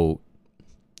so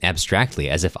abstractly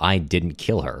as if I didn't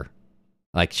kill her.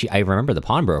 Like, I remember the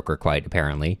pawnbroker quite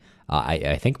apparently.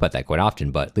 I think about that quite often,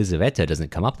 but Lizaveta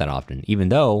doesn't come up that often, even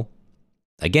though,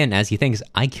 again, as he thinks,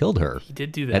 I killed her. He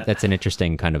did do that. That's an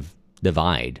interesting kind of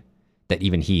divide that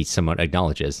even he somewhat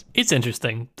acknowledges. It's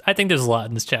interesting. I think there's a lot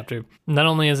in this chapter. Not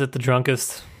only is it the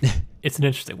drunkest, it's an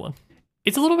interesting one.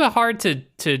 It's a little bit hard to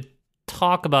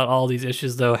talk about all these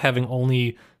issues, though, having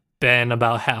only been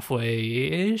about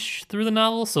halfway-ish through the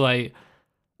novel. So I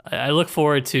look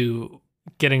forward to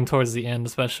getting towards the end,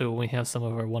 especially when we have some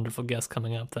of our wonderful guests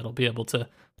coming up that'll be able to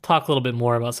talk a little bit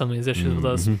more about some of these issues with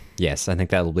us. Yes, I think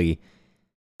that'll be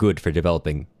good for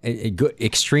developing,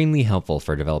 extremely helpful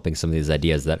for developing some of these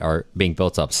ideas that are being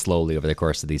built up slowly over the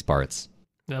course of these parts.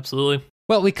 Absolutely.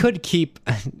 Well, we could keep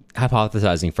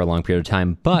hypothesizing for a long period of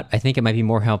time, but I think it might be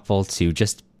more helpful to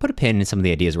just put a pin in some of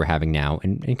the ideas we're having now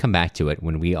and come back to it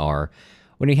when we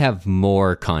have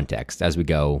more context as we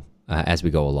go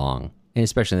along, and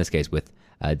especially in this case with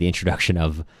the introduction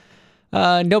of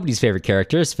nobody's favorite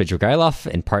characters, Vidrigailov,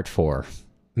 in part 4.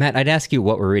 Matt, I'd ask you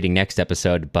what we're reading next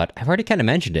episode, but I've already kind of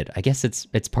mentioned it. I guess it's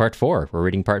part 4. We're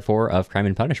reading part 4 of Crime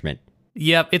and Punishment.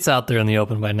 Yep, it's out there in the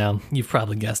open by now. You've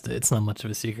probably guessed it. It's not much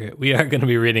of a secret. We are going to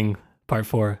be reading part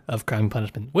 4 of Crime and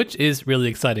Punishment, which is really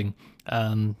exciting.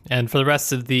 And for the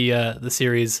rest of the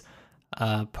series,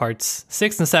 parts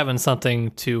 6 and 7,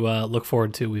 something to look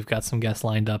forward to. We've got some guests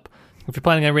lined up. If you're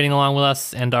planning on reading along with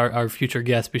us and our future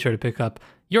guests, be sure to pick up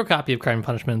your copy of Crime and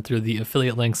Punishment through the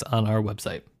affiliate links on our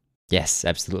website. Yes,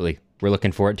 absolutely. We're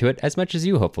looking forward to it as much as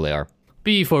you hopefully are.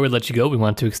 Before we let you go, we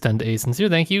want to extend a sincere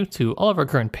thank you to all of our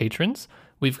current patrons.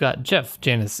 We've got Jeff,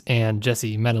 Janice, Ann,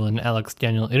 Jesse, Madeline, Alex,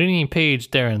 Daniel, Irini, Paige,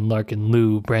 Darren, Larkin,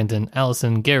 Lou, Brandon,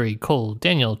 Allison, Gary, Cole,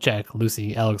 Daniel, Jack,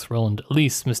 Lucy, Alex, Roland,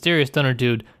 Elise, Mysterious Donor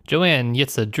Dude, Joanne,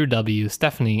 Yitza, Drew W.,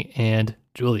 Stephanie, and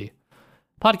Julie.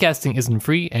 Podcasting isn't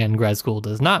free, and grad school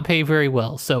does not pay very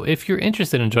well, so if you're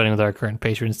interested in joining with our current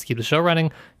patrons to keep the show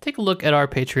running, take a look at our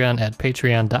Patreon at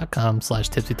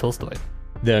patreon.com/tipsytolstoy.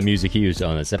 The music used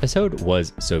on this episode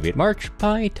was Soviet March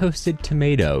by Toasted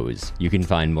Tomatoes. You can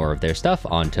find more of their stuff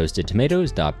on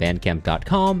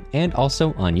toastedtomatoes.bandcamp.com and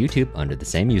also on YouTube under the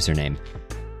same username.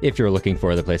 If you're looking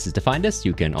for other places to find us,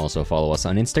 you can also follow us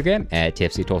on Instagram at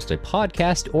Tipsy Tolstoy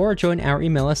Podcast or join our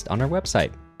email list on our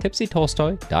website,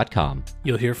 tipsytolstoy.com.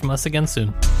 You'll hear from us again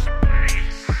soon.